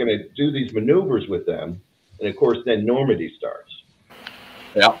they were going to do these maneuvers with them, and of course, then Normandy starts.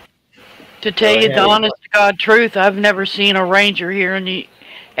 Yeah. To tell you the honest to God truth, I've never seen a ranger here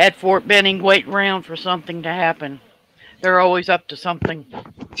at Fort Benning wait around for something to happen. They're always up to something.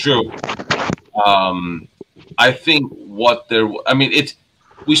 True. I think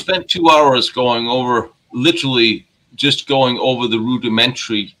we spent 2 hours going over, literally just going over the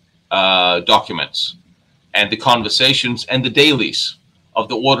rudimentary documents and the conversations and the dailies of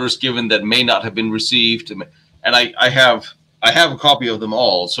the orders given that may not have been received. And I have a copy of them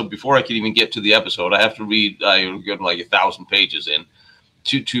all. So before I can even get to the episode, I have to read, I get like 1,000 pages in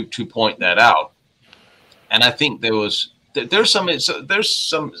to point that out. And I think there's a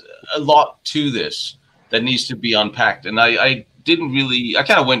lot to this that needs to be unpacked. And I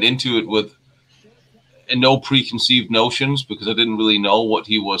kind of went into it with no preconceived notions, because I didn't really know what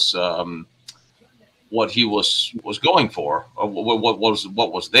he was going for, or what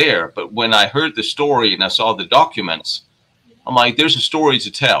was there. But when I heard the story and I saw the documents, I'm like, there's a story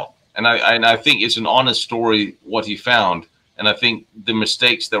to tell. And I think it's an honest story, what he found. And I think the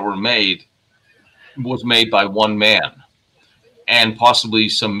mistakes that were made was made by one man, and possibly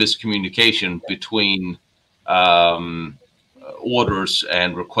some miscommunication between orders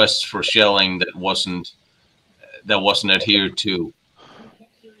and requests for shelling that wasn't adhered to.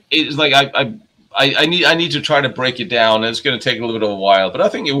 It's like I need to try to break it down, and it's going to take a little bit of a while, but I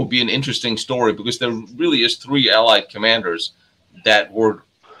think it will be an interesting story, because there really is 3 Allied commanders that were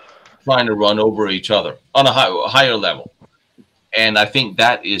trying to run over each other on a higher level. And I think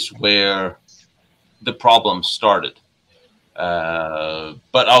that is where the problem started. But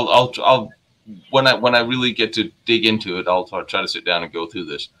I'll when I really get to dig into it, I'll try to sit down and go through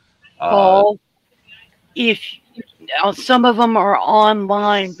this. Paul, if some of them are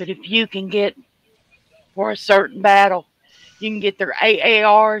online, but if you can get for a certain battle, you can get their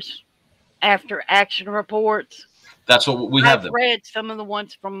AARs, after action reports. That's what we have. I've read some of the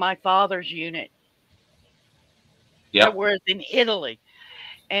ones from my father's unit. Yeah, that was in Italy,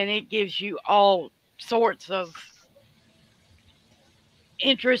 and it gives you all sorts of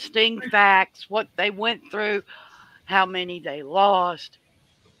interesting facts, what they went through, how many they lost,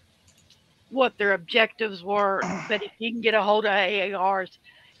 what their objectives were. But if you can get a hold of AARs,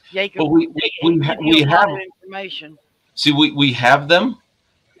 they can we have information. See, we have them,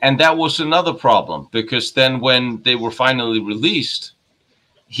 and that was another problem, because then when they were finally released,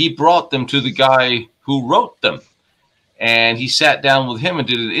 he brought them to the guy who wrote them, and he sat down with him and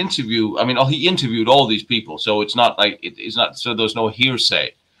did an interview. I mean, he interviewed all these people, so it's not like it's not, so there's no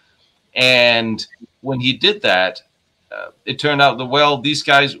hearsay. And when he did that, it turned out that, well, these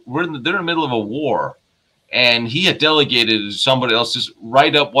guys they're in the middle of a war, and he had delegated to somebody else to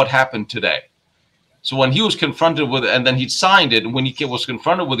write up what happened today. So when he was confronted with it, and then he'd signed it, and when he was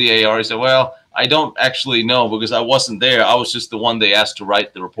confronted with the AR, he said, well, I don't actually know, because I wasn't there. I was just the one they asked to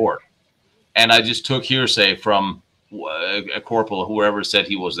write the report. And I just took hearsay from a corporal, whoever said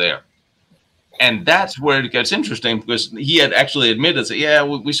he was there. And that's where it gets interesting, because he had actually admitted that, yeah,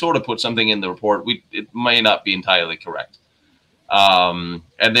 we sort of put something in the report. It may not be entirely correct. And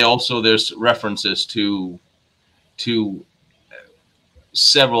there's references to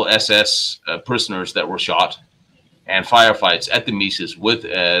several SS prisoners that were shot, and firefights at the Mises with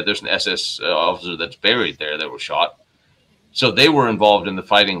there's an SS officer that's buried there that was shot. So they were involved in the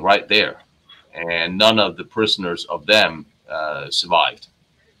fighting right there, and none of the prisoners of them survived.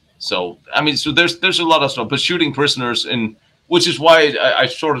 So I mean, so there's a lot of stuff, but shooting prisoners, which is why I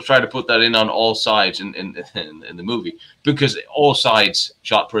sort of try to put that in on all sides in the movie, because all sides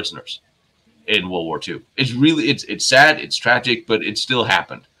shot prisoners in World War II. It's really, it's sad, it's tragic, but it still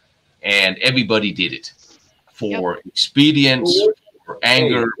happened, and everybody did it for expedience, for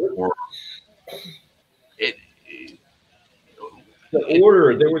anger, or it. There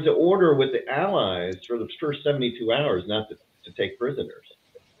was an order with the Allies for the first 72 hours not to take prisoners.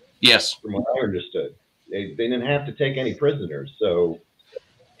 Yes, from what I understood, they didn't have to take any prisoners. So,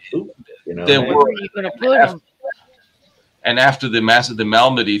 you know, there where are you going to put them? And after the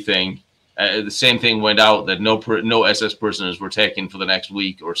Malmedy thing. The same thing went out, that no SS prisoners were taken for the next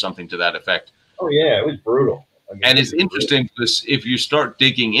week or something to that effect. Oh yeah, it was brutal. I mean, and it's interesting because if you start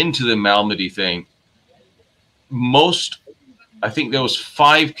digging into the Malmedy thing, I think there was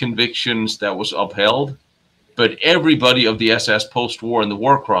 5 convictions that was upheld, but everybody of the SS post-war and the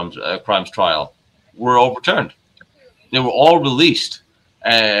war crimes trial were overturned. They were all released,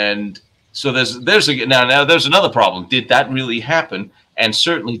 and so there's another problem. Did that really happen? And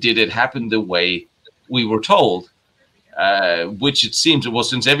certainly, did it happen the way we were told? Which it seems, well,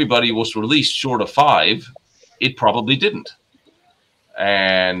 since everybody was released short of 5, it probably didn't.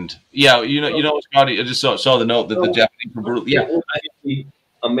 And yeah, Scotty, I just saw the note that the Japanese were brutal. Yeah, the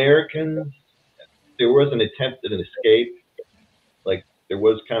Americans, there was an attempt at an escape. Like there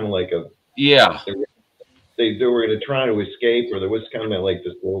was kind of like a they were going to try to escape, or there was kind of like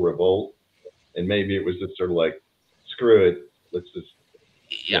this little revolt, and maybe it was just sort of like, screw it, let's just.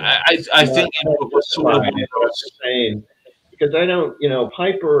 Yeah, I think it was sort of saying, because I don't,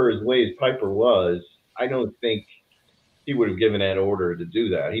 Piper, as way as Piper was, I don't think he would have given that order to do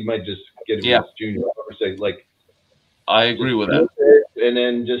that. He might just get him his junior or say, like, I agree with that. And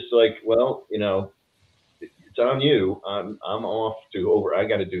then just like, well, it's on you. I'm off to over. I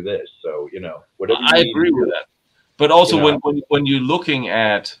got to do this. So, whatever. I agree with that. But also when you're looking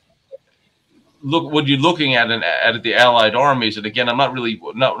at at the Allied armies, and again, I'm not really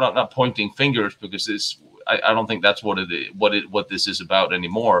not pointing fingers, because I don't think that's what this is about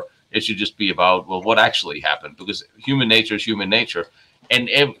anymore. It should just be about, well, what actually happened, because human nature is human nature. And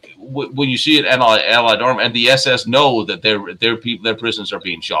when you see an Allied army and the SS know that their prisoners are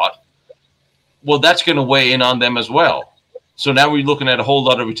being shot, well, that's going to weigh in on them as well. So now we're looking at a whole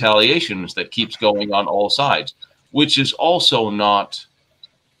lot of retaliations that keeps going on all sides, which is also not.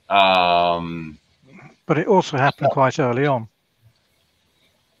 But it also happened quite early on.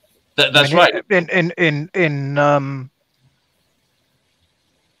 That's right. In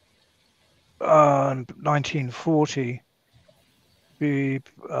 1940,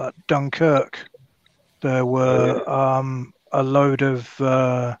 Dunkirk, there were a load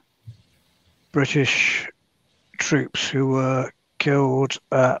of British troops who were killed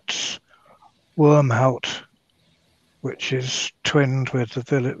at Wormhout, which is twinned with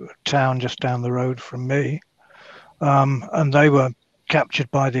the town just down the road from me. And they were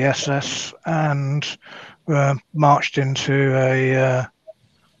captured by the SS and marched into a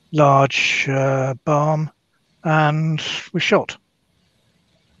large barn and were shot.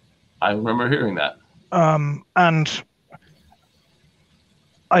 I remember hearing that. And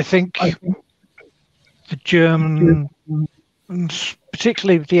I think the Germans,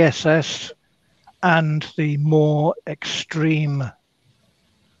 particularly the SS, and the more extreme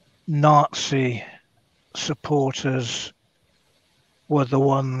Nazi supporters were the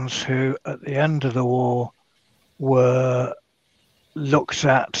ones who, at the end of the war, were looked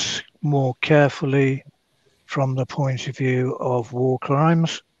at more carefully from the point of view of war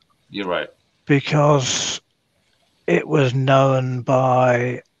crimes. You're right. Because it was known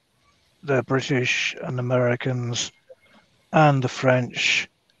by the British and Americans and the French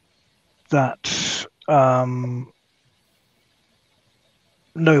that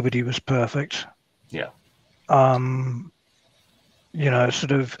nobody was perfect. Yeah.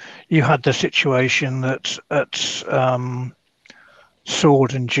 Sort of, you had the situation that at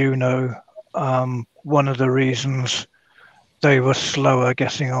Sword and Juno, one of the reasons they were slower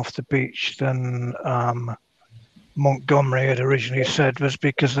getting off the beach than Montgomery had originally said was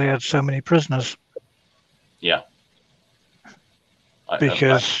because they had so many prisoners. Yeah.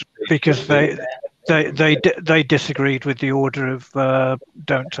 Because they disagreed with the order of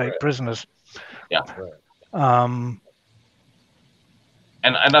don't take prisoners. Yeah. And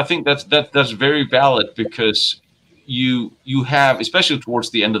I think that's very valid, because you have, especially towards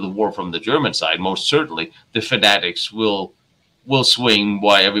the end of the war from the German side, most certainly the fanatics will swing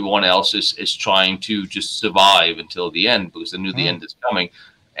while everyone else is trying to just survive until the end, because they knew the end is coming.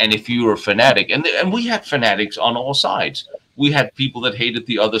 And if you were a fanatic, and we had fanatics on all sides, we had people that hated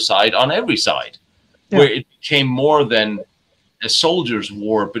the other side on every side, where it became more than a soldier's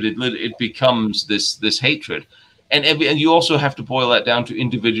war, but it becomes this hatred. And you also have to boil that down to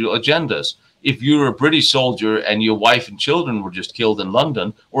individual agendas. If you're a British soldier and your wife and children were just killed in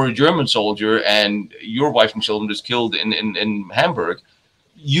London, or a German soldier and your wife and children just killed in Hamburg,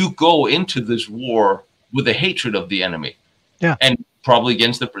 you go into this war with a hatred of the enemy. Yeah. And probably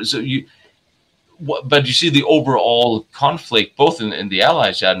against but you see the overall conflict, both in the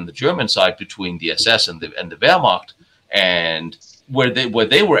Allied side and the German side, between the SS and the Wehrmacht, and where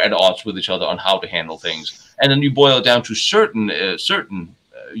they were at odds with each other on how to handle things. And then you boil it down to certain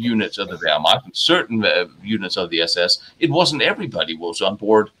units of the Wehrmacht and certain units of the SS. It wasn't everybody was on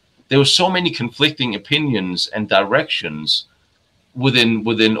board. There were so many conflicting opinions and directions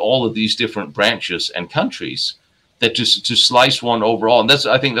within all of these different branches and countries that just to slice one overall. And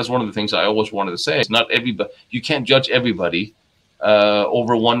I think that's one of the things I always wanted to say. It's not everybody. You can't judge everybody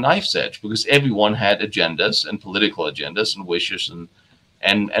over one knife's edge, because everyone had agendas and political agendas and wishes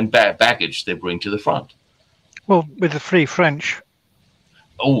and baggage they bring to the front. Well, with the Free French,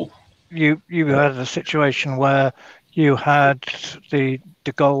 you had a situation where you had the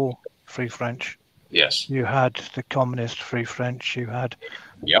de Gaulle Free French. Yes. You had the Communist Free French. You had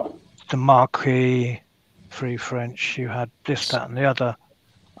the Marquis Free French. You had this, that, and the other.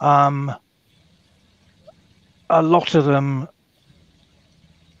 A lot of them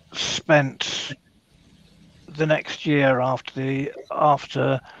spent the next year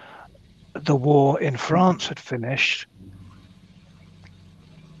after the war in France had finished,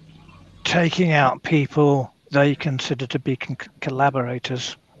 taking out people they considered to be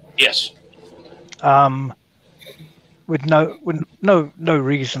collaborators. Yes. With no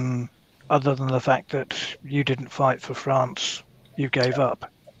reason other than the fact that you didn't fight for France, you gave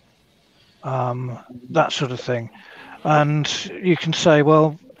up. That sort of thing. And you can say,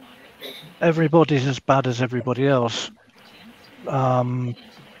 well, everybody's as bad as everybody else.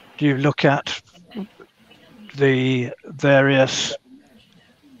 You look at the various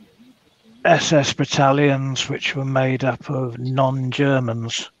SS battalions which were made up of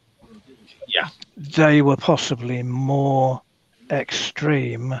non-Germans. Yeah. They were possibly more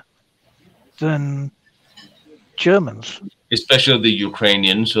extreme than Germans. Especially the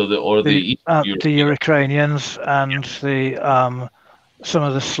Ukrainians or the Ukrainians and the some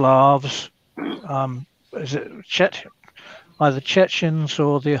of the Slavs. Is it either Chechens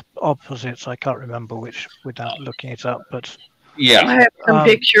or the opposites? I can't remember which without looking it up. But yeah, I have some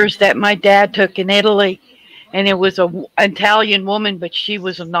pictures that my dad took in Italy, and it was an Italian woman, but she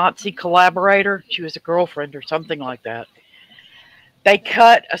was a Nazi collaborator. She was a girlfriend or something like that. They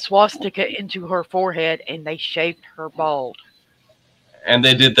cut a swastika into her forehead and they shaved her bald. And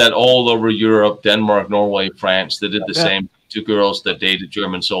they did that all over Europe, Denmark, Norway, France. They did the same to girls that dated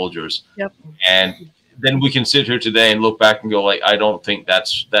German soldiers. Yep. And then we can sit here today and look back and go, like, I don't think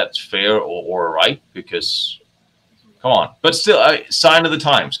that's fair or right, because, come on. But still, sign of the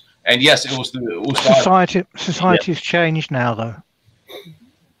times. And yes, it was society's changed now, though.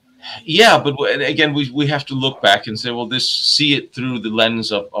 Yeah, but again, we have to look back and say, well, see it through the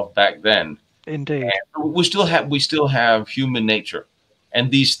lens of back then. Indeed. And we still have human nature, and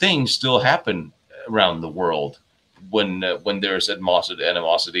these things still happen around the world when there's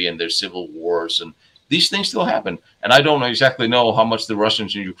animosity and there's civil wars, and these things still happen. And I don't exactly know how much the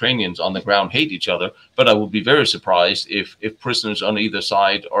Russians and Ukrainians on the ground hate each other, but I would be very surprised if prisoners on either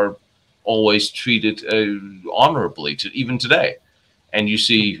side are always treated honorably, even today. And you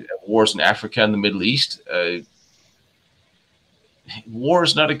see wars in Africa and the Middle East. War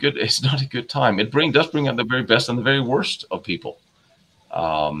is not a good time. It does bring out the very best and the very worst of people.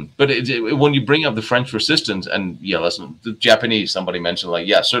 But when you bring up the French resistance, and listen, the Japanese, somebody mentioned, like,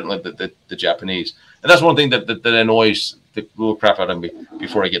 certainly the Japanese, and that's one thing that annoys the little crap out of me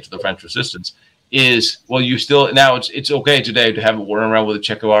before I get to the French resistance. Is, well, you still, now it's okay today to have it run around with a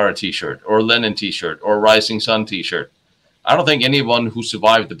Che Guevara t-shirt or a Lenin t-shirt or a Rising Sun t-shirt. I don't think anyone who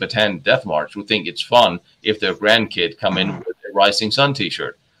survived the Bataan Death March would think it's fun if their grandkid come in with a Rising Sun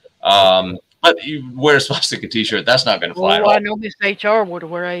t-shirt. But you wear a swastika t-shirt, that's not going to fly. Well, I know Miss HR would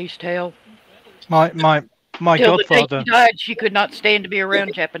have wear A's tail. My Till godfather. the day she died, she could not stand to be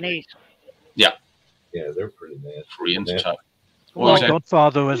around Japanese. Yeah. Yeah, they're pretty nasty. Koreans and China. My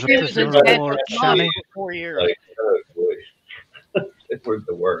godfather was a prisoner of war at Channy. For 4 years. Like, oh, boy. It was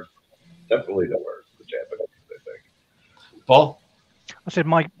the worst. Definitely the worst. The Japanese, I think. Paul? I said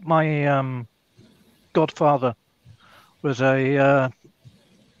my godfather was a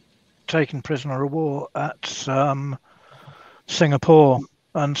taken prisoner of war at Singapore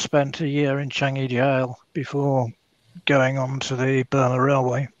and spent a year in Changi jail before going on to the Burma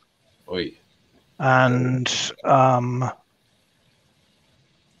Railway. Oy. And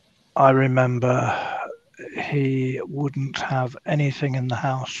I remember he wouldn't have anything in the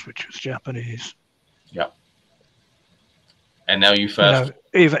house which was Japanese. Yeah. And now you fast.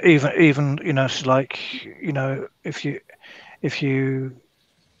 Even it's like, if you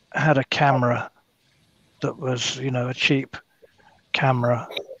had a camera that was, a cheap camera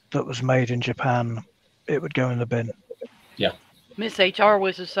that was made in Japan, it would go in the bin. Yeah. Miss HR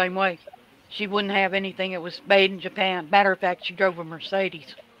was the same way. She wouldn't have anything that was made in Japan. Matter of fact, she drove a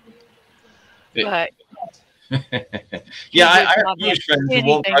Mercedes. But yeah, I have huge friends who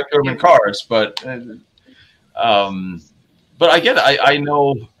won't drive German cars, but I get it. I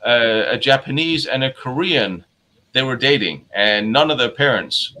know a Japanese and a Korean, they were dating, and none of their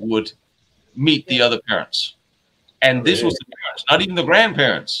parents would meet the other parents. And this was the parents, not even the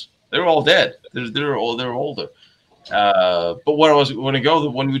grandparents. They're all dead. They're older. But what I was going to go,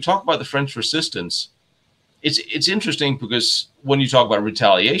 when we talk about the French resistance, it's interesting because when you talk about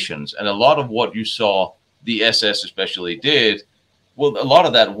retaliations, and a lot of what you saw the SS especially did, well, a lot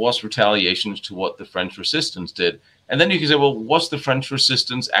of that was retaliations to what the French resistance did. And then you can say, well, was the French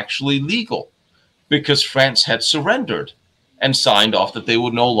resistance actually legal? Because France had surrendered and signed off that they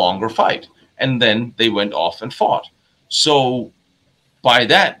would no longer fight. And then they went off and fought. So by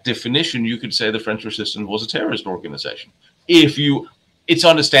that definition, you could say the French resistance was a terrorist organization. It's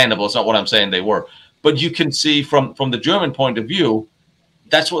understandable. It's not what I'm saying they were. But you can see from the German point of view,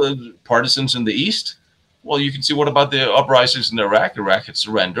 that's what partisans in the East. Well, you can see what about the uprisings in Iraq? Iraq had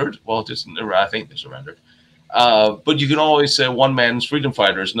surrendered. Well, just in Iraq, I think they surrendered. But you can always say one man's freedom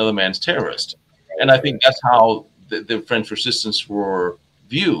fighter is another man's terrorist. And I think that's how the French resistance were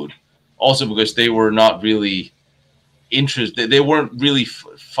viewed. Also because they were not really interested. They weren't really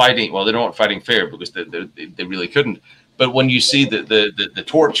fighting. Well, they weren't fighting fair because they really couldn't. But when you see the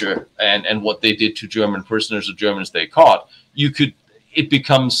torture and what they did to German prisoners or Germans they caught, it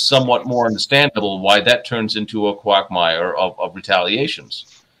becomes somewhat more understandable why that turns into a quagmire of retaliations.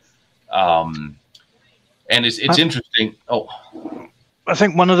 And it's interesting. Oh, I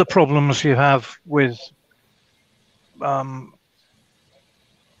think one of the problems you have with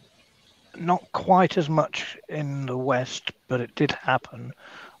not quite as much in the West, but it did happen.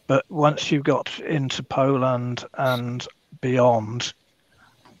 But once you got into Poland and beyond,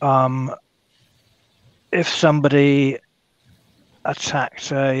 if somebody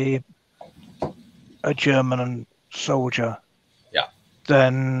attacked a German soldier, yeah,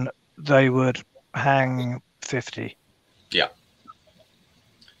 then they would hang 50. Yeah.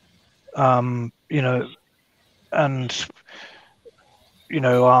 You know, and you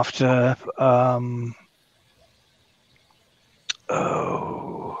know, after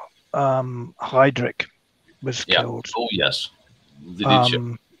Heydrich was killed. Oh yes.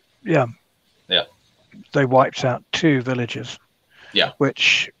 Yeah. Yeah. They wiped out 2 villages. Yeah.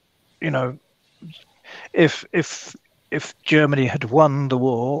 Which, you know, if Germany had won the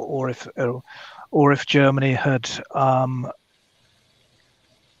war, or if Germany had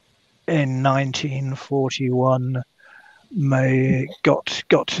in 1941 got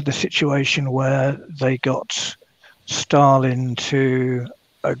to the situation where they got Stalin to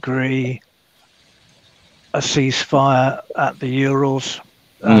agree a ceasefire at the Urals,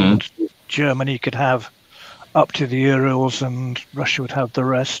 and Germany could have up to the Urals and Russia would have the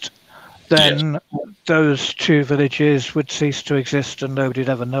rest, then those 2 villages would cease to exist and nobody'd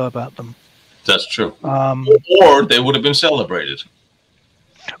ever know about them. That's true. Or they would have been celebrated.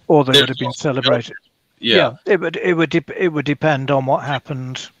 Or they would have been celebrated. Yeah. It would depend on what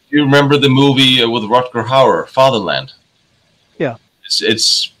happened. You remember the movie with Rutger Hauer, Fatherland? Yeah.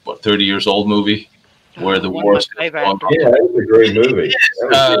 It's what, 30 years old movie where the war is going on. Yeah, that was a great movie.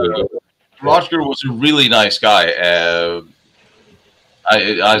 Rutger was a really nice guy.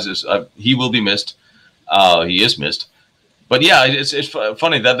 He will be missed. He is missed. But yeah, it's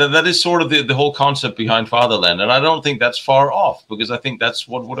funny that is sort of the whole concept behind Fatherland, and I don't think that's far off because I think that's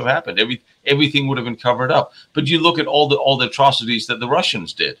what would have happened. Everything would have been covered up. But you look at all the atrocities that the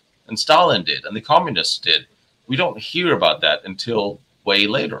Russians did, and Stalin did, and the communists did. We don't hear about that until way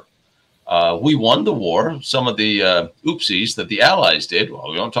later. We won the war. Some of the oopsies that the Allies did,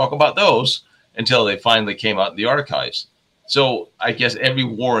 well, we don't talk about those until they finally came out in the archives. So I guess every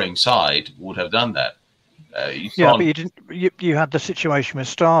warring side would have done that. But you didn't. You had the situation with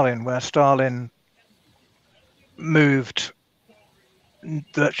Stalin, where Stalin moved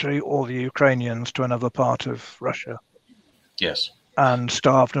virtually all the Ukrainians to another part of Russia. Yes. And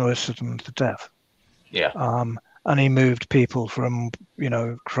starved most of them to death. Yeah. And he moved people from, you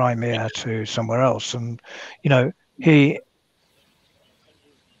know, Crimea to somewhere else, and you know, he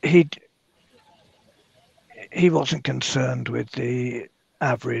wasn't concerned with the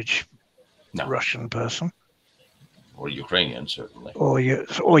average Russian person. Or Ukrainian, certainly. Or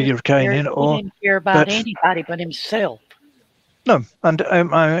Ukrainian. He didn't care about anybody but himself. No, and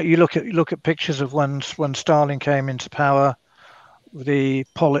you look at pictures of when Stalin came into power, the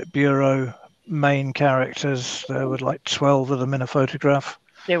Politburo main characters. There were like 12 of them in a photograph.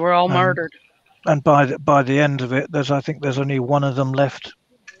 They were all murdered. And by the end of it, I think there's only one of them left.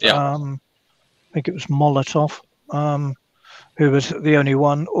 Yeah. I think it was Molotov. Who was the only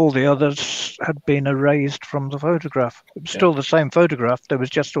one. All the others had been erased from the photograph. It was still the same photograph. There was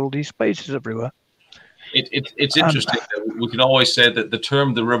just all these spaces everywhere. It's interesting that we can always say that the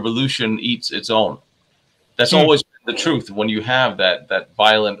term "the revolution" eats its own. That's always been the truth. When you have that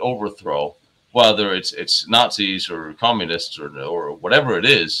violent overthrow, whether it's Nazis or communists or whatever it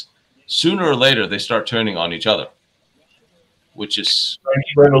is, sooner or later they start turning on each other, which is French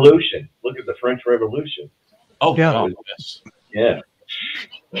Revolution. Look at the French Revolution. oh Yeah. God, yes. Yeah.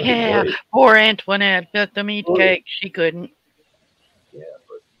 Yeah, Great. poor Antoinette got them eat cake. She couldn't.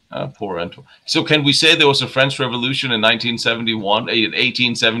 Poor Antoine. So can we say there was a French Revolution in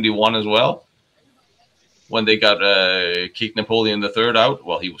 1871 as well, when they got kicked Napoleon III out?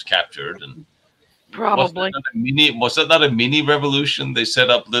 Well, he was captured, and Probably. was that not a mini revolution? They set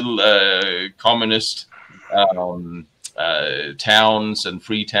up little communist towns and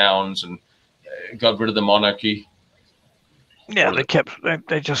free towns and got rid of the monarchy. Yeah,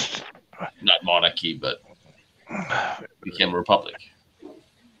 they just Not monarchy, but became a republic.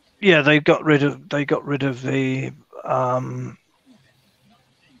 yeah they got rid of the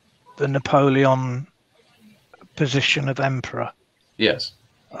Napoleon position of emperor, Yes,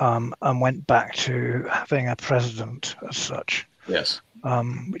 and went back to having a president as such, yes.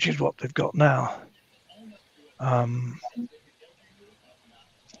 which is what they've got now. But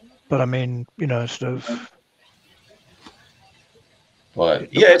I mean, you know, sort of.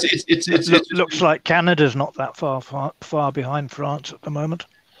 But yeah, it's Looks like Canada's not that far behind France at the moment.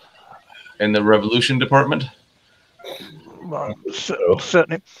 in the revolution department. Well,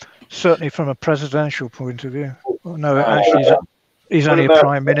 certainly from a presidential point of view. Well, no, actually, he's only a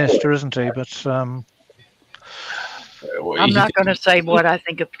prime minister, isn't he? But I'm not going to say what I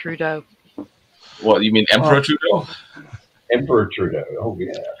think of Trudeau. What you mean, Emperor Trudeau? Emperor Trudeau. Oh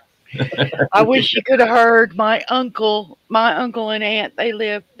yeah. I wish you could have heard my uncle and aunt.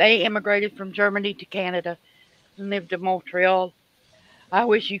 They immigrated from Germany to Canada and lived in Montreal. I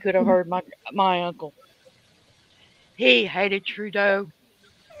wish you could have heard my uncle. He hated Trudeau.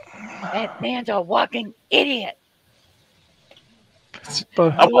 That man's a walking idiot.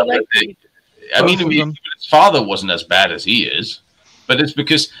 But, I mean, his father wasn't as bad as he is, but it's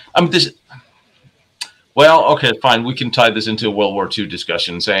because this. Well, okay, fine. We can tie this into a World War II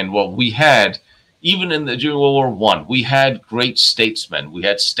discussion, saying, well, we had, even during World War I, we had great statesmen. We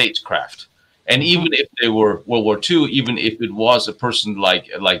had statecraft. And even if they were World War II, even if it was a person like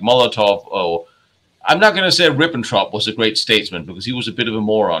Molotov, I'm not going to say Ribbentrop was a great statesman because he was a bit of a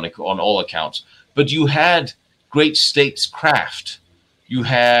moron on all accounts. But you had great statecraft. You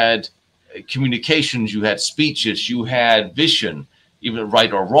had communications. You had speeches. You had vision. Even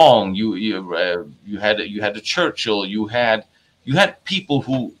right or wrong, you had a Churchill. You had people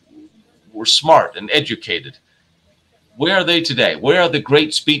who were smart and educated. Where are they today? Where are the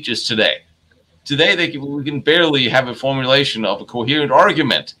great speeches today? Today we can barely have a formulation of a coherent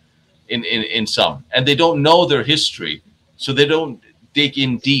argument in some, and they don't know their history, so they don't dig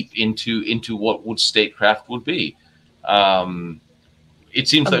in deep into what would statecraft would be. It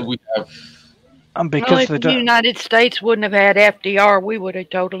seems like we have. And because if the United States wouldn't have had FDR, we would have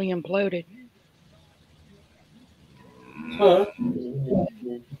totally imploded. Huh?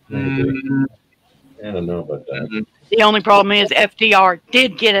 I don't know about that. The only problem is FDR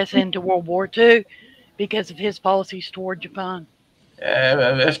did get us into World War II because of his policies toward Japan.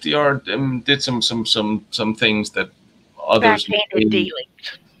 FDR did some things that others. Backhanded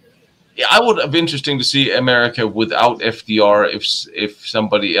dealings. Yeah, I would have interesting to see America without FDR if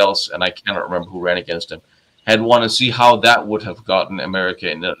somebody else, and I cannot remember who ran against him, had wanted to see how that would have gotten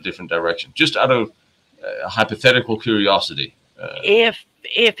America in a different direction, just out of hypothetical curiosity.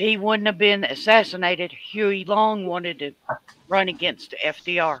 If he wouldn't have been assassinated, Huey Long wanted to run against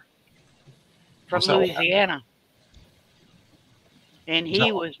FDR from Louisiana. And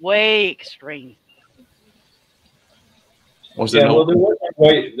he was way extreme. Well, there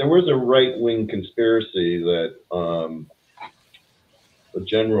was a right-wing conspiracy that a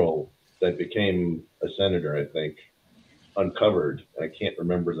general that became a senator, I think, uncovered. I can't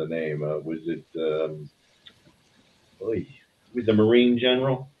remember the name. Was it a Marine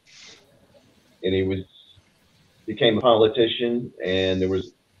general? And he became a politician, and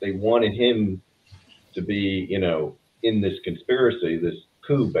they wanted him to be, in this conspiracy, this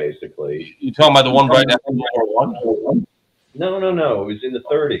coup, basically. You talking about the one right after World War I? No. It was in the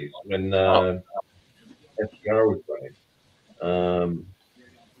 30s when FDR was running.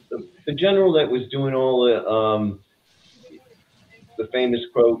 The general that was doing all the famous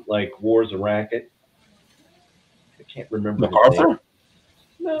quote, like "War's a racket." I can't remember. MacArthur?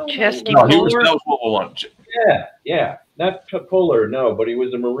 No. Chesty No, he was Puller. World War I. Yeah. Not Puller, no, but he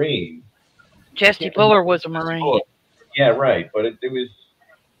was a Marine. Chesty Puller was a Marine. Yeah, right. But it was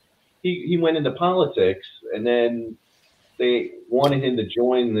he went into politics, and then they wanted him to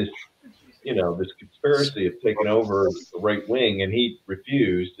join this this conspiracy of taking over the right wing, and he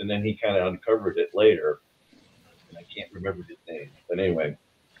refused, and then he kind of uncovered it later. And I can't remember his name, but anyway.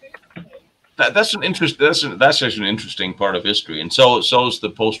 That's an interest. That's actually an interesting part of history, and so is the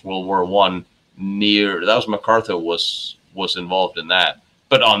post World War I. That was MacArthur was involved in that,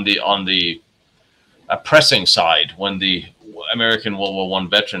 but on the pressing side, when the American World War I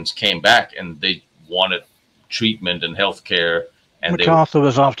veterans came back and they wanted treatment and health care, and MacArthur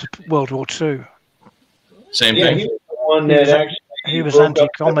was after World War II. Same thing. He was the one that actually he was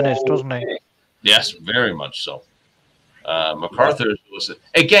anti-communist, wasn't he? Yes, very much so. MacArthur was,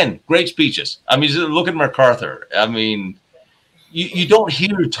 again, great speeches. I mean, look at MacArthur. I mean, you don't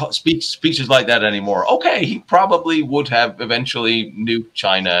hear speeches like that anymore. Okay, he probably would have eventually nuked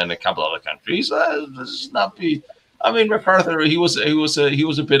China and a couple other countries. This not be. I mean, MacArthur, he was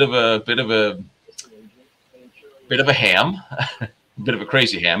a bit of a ham, a bit of a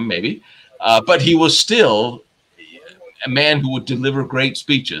crazy ham, maybe, but he was still a man who would deliver great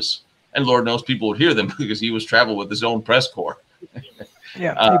speeches. And Lord knows people would hear them because he was traveled with his own press corps.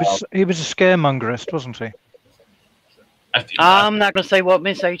 Yeah, he was a scaremongerist, wasn't he? I'm not going to say what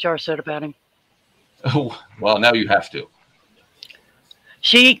Miss HR said about him. Oh, well, now you have to.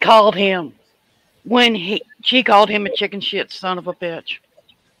 She called him she called him a chicken shit son of a bitch.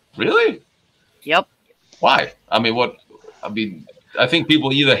 Really? Yep. Why? I mean, what? I mean, I think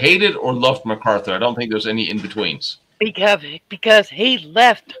people either hated or loved MacArthur. I don't think there's any in betweens. Because he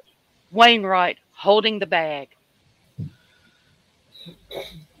left Wainwright holding the bag.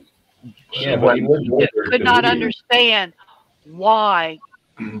 Yeah, but he could not understand why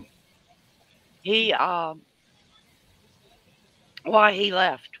he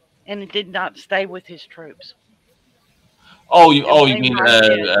left and did not stay with his troops. You mean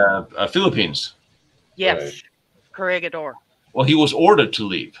Philippines? Yes, right. Corregidor. Well, he was ordered to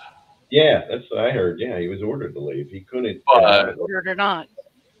leave. Yeah, that's what I heard. Yeah, he was ordered to leave. He couldn't. Ordered or not.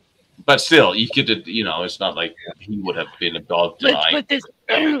 But still, you could, it's not like he would have been a dog tonight.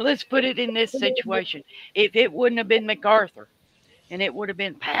 Let's put it in this situation. If it wouldn't have been MacArthur and it would have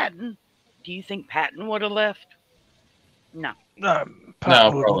been Patton, do you think Patton would have left? No. No,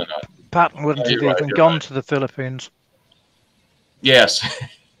 probably not. Patton wouldn't have even gone to the Philippines. Yes,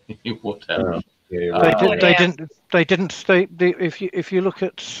 he would have. They didn't stay. If you look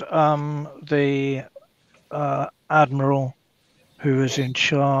at the admiral who was in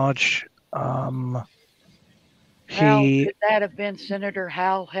charge, could that have been Senator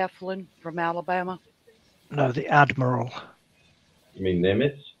Hal Heflin from Alabama? No, the admiral. You mean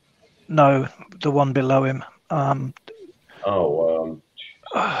Nimitz? No, the one below him. I've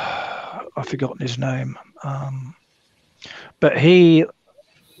forgotten his name. But he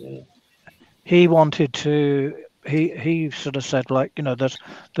wanted to. He sort of said, like,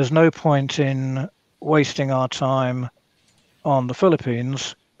 there's no point in wasting our time on the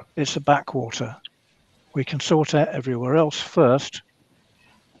Philippines. It's a backwater. We can sort out everywhere else first.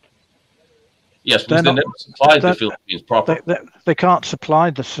 Yes, because they never supplied the Philippines properly. They can't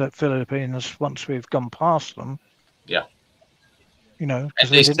supply the Philippines once we've gone past them. Yeah. And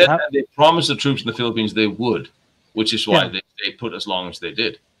they said that they promised the troops in the Philippines they would, which is why they put as long as they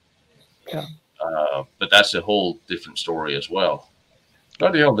did. Yeah. But that's a whole different story as well.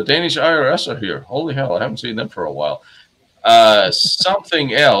 Bloody hell, the Danish IRS are here. Holy hell, I haven't seen them for a while.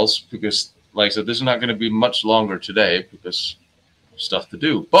 Something else, because like I said, this is not going to be much longer today because stuff to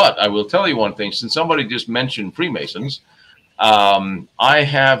do. But I will tell you one thing, since somebody just mentioned Freemasons, I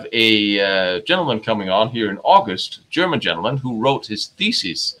have a gentleman coming on here in August, German gentleman, who wrote his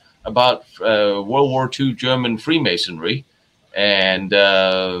thesis about World War II German Freemasonry. And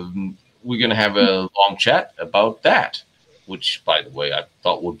we're going to have a long chat about that, which, by the way, I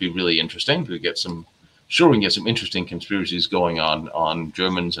thought would be really interesting to get some. Sure, we can get some interesting conspiracies going on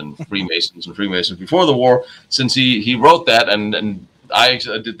Germans and Freemasons before the war, since he wrote that, and I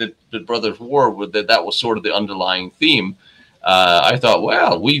did the Brothers' War, that was sort of the underlying theme. I thought,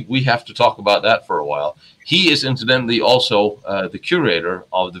 well, we have to talk about that for a while. He is incidentally also the curator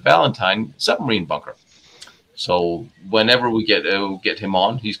of the Valentine submarine bunker. So whenever we get him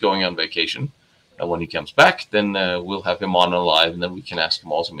on, he's going on vacation. And when he comes back, then we'll have him on live, and then we can ask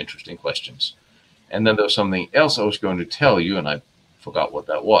him all some interesting questions. And then there was something else I was going to tell you, and I forgot what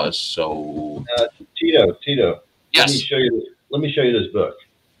that was. So Tito, yes, let me show you this book.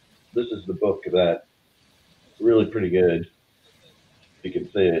 This is the book that really pretty good. You can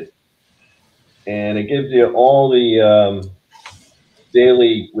see it, and it gives you all the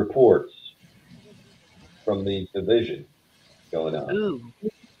daily reports from the division going on. Ooh.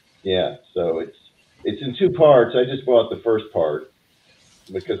 Yeah, so it's in two parts. I just bought the first part.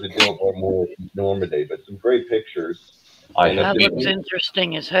 because it dealt more with Normandy, but some great pictures. That looks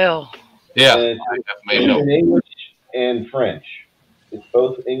interesting as hell. Yeah, And it's in English and French. It's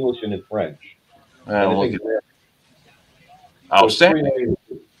both English and in French. Outstanding.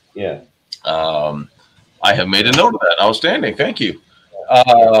 Yeah. I have made a note of that. Outstanding. Thank you.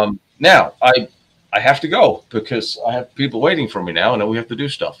 Now I have to go because I have people waiting for me now, and then we have to do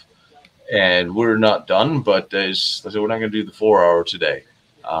stuff. And we're not done, but we're not going to do the 4 hour today.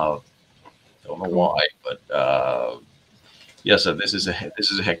 Don't know why, but yes, this is a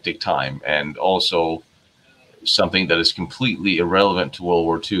hectic time, and also something that is completely irrelevant to World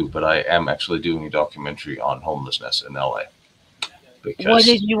War II. But I am actually doing a documentary on homelessness in LA. What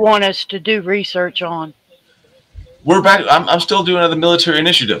did you want us to do research on? We're back. I'm still doing the military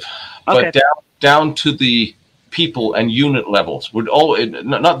initiative, but down to the people and unit levels. We're all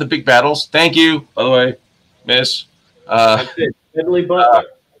not the big battles. Thank you, by the way, Miss. That's it. Hedley Butler.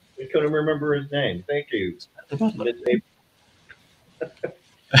 We couldn't remember his name. Thank you. Remember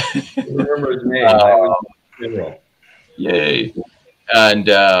his name. Yay! And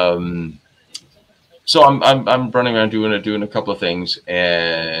so I'm running around doing a couple of things,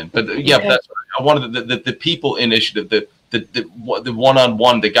 but yeah, that's I wanted the people initiative, the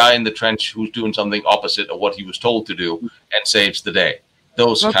one-on-one, the guy in the trench who's doing something opposite of what he was told to do and saves the day.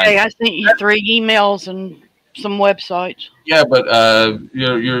 Those I sent you 3 emails and some websites. Yeah, but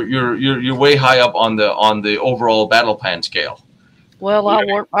you're way high up on the overall battle plan scale. Well, I'll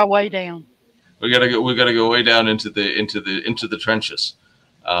work my way down. We gotta go way down into the trenches.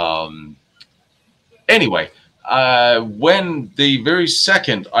 Anyway, when the very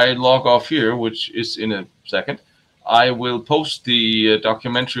second I log off here, which is in a second, I will post the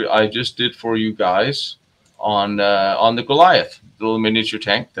documentary I just did for you guys on the Goliath, the little miniature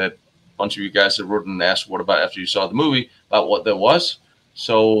tank that a bunch of you guys have written and asked what about after you saw the movie about what that was.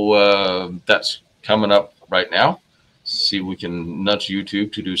 So that's coming up right now. See if we can nudge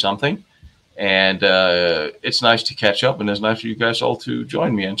YouTube to do something. And it's nice to catch up, and it's nice for you guys all to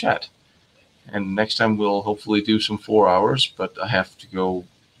join me and chat. And next time we'll hopefully do some 4 hours, but I have to go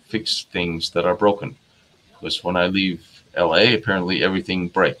fix things that are broken. Because when I leave LA, apparently everything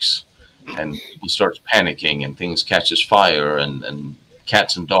breaks. And people start panicking, and things catches fire, and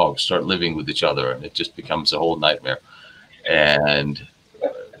cats and dogs start living with each other, and it just becomes a whole nightmare. And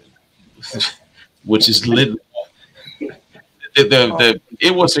which is literally it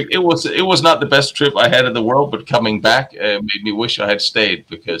was not the best trip I had in the world, but coming back made me wish I had stayed,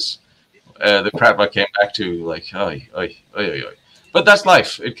 because the crap I came back to, like, oy. But that's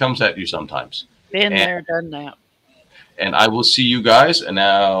life. It comes at you sometimes. Been there, done that. And I will see you guys, and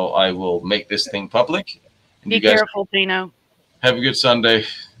now I will make this thing public. And Be you guys careful, Tino. have a good Sunday.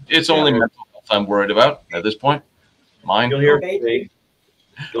 It's only mental health I'm worried about at this point. Mine. You'll hear me.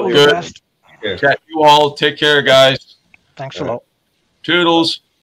 Good. Chat you all. Take care, guys. Thanks a lot. Toodles.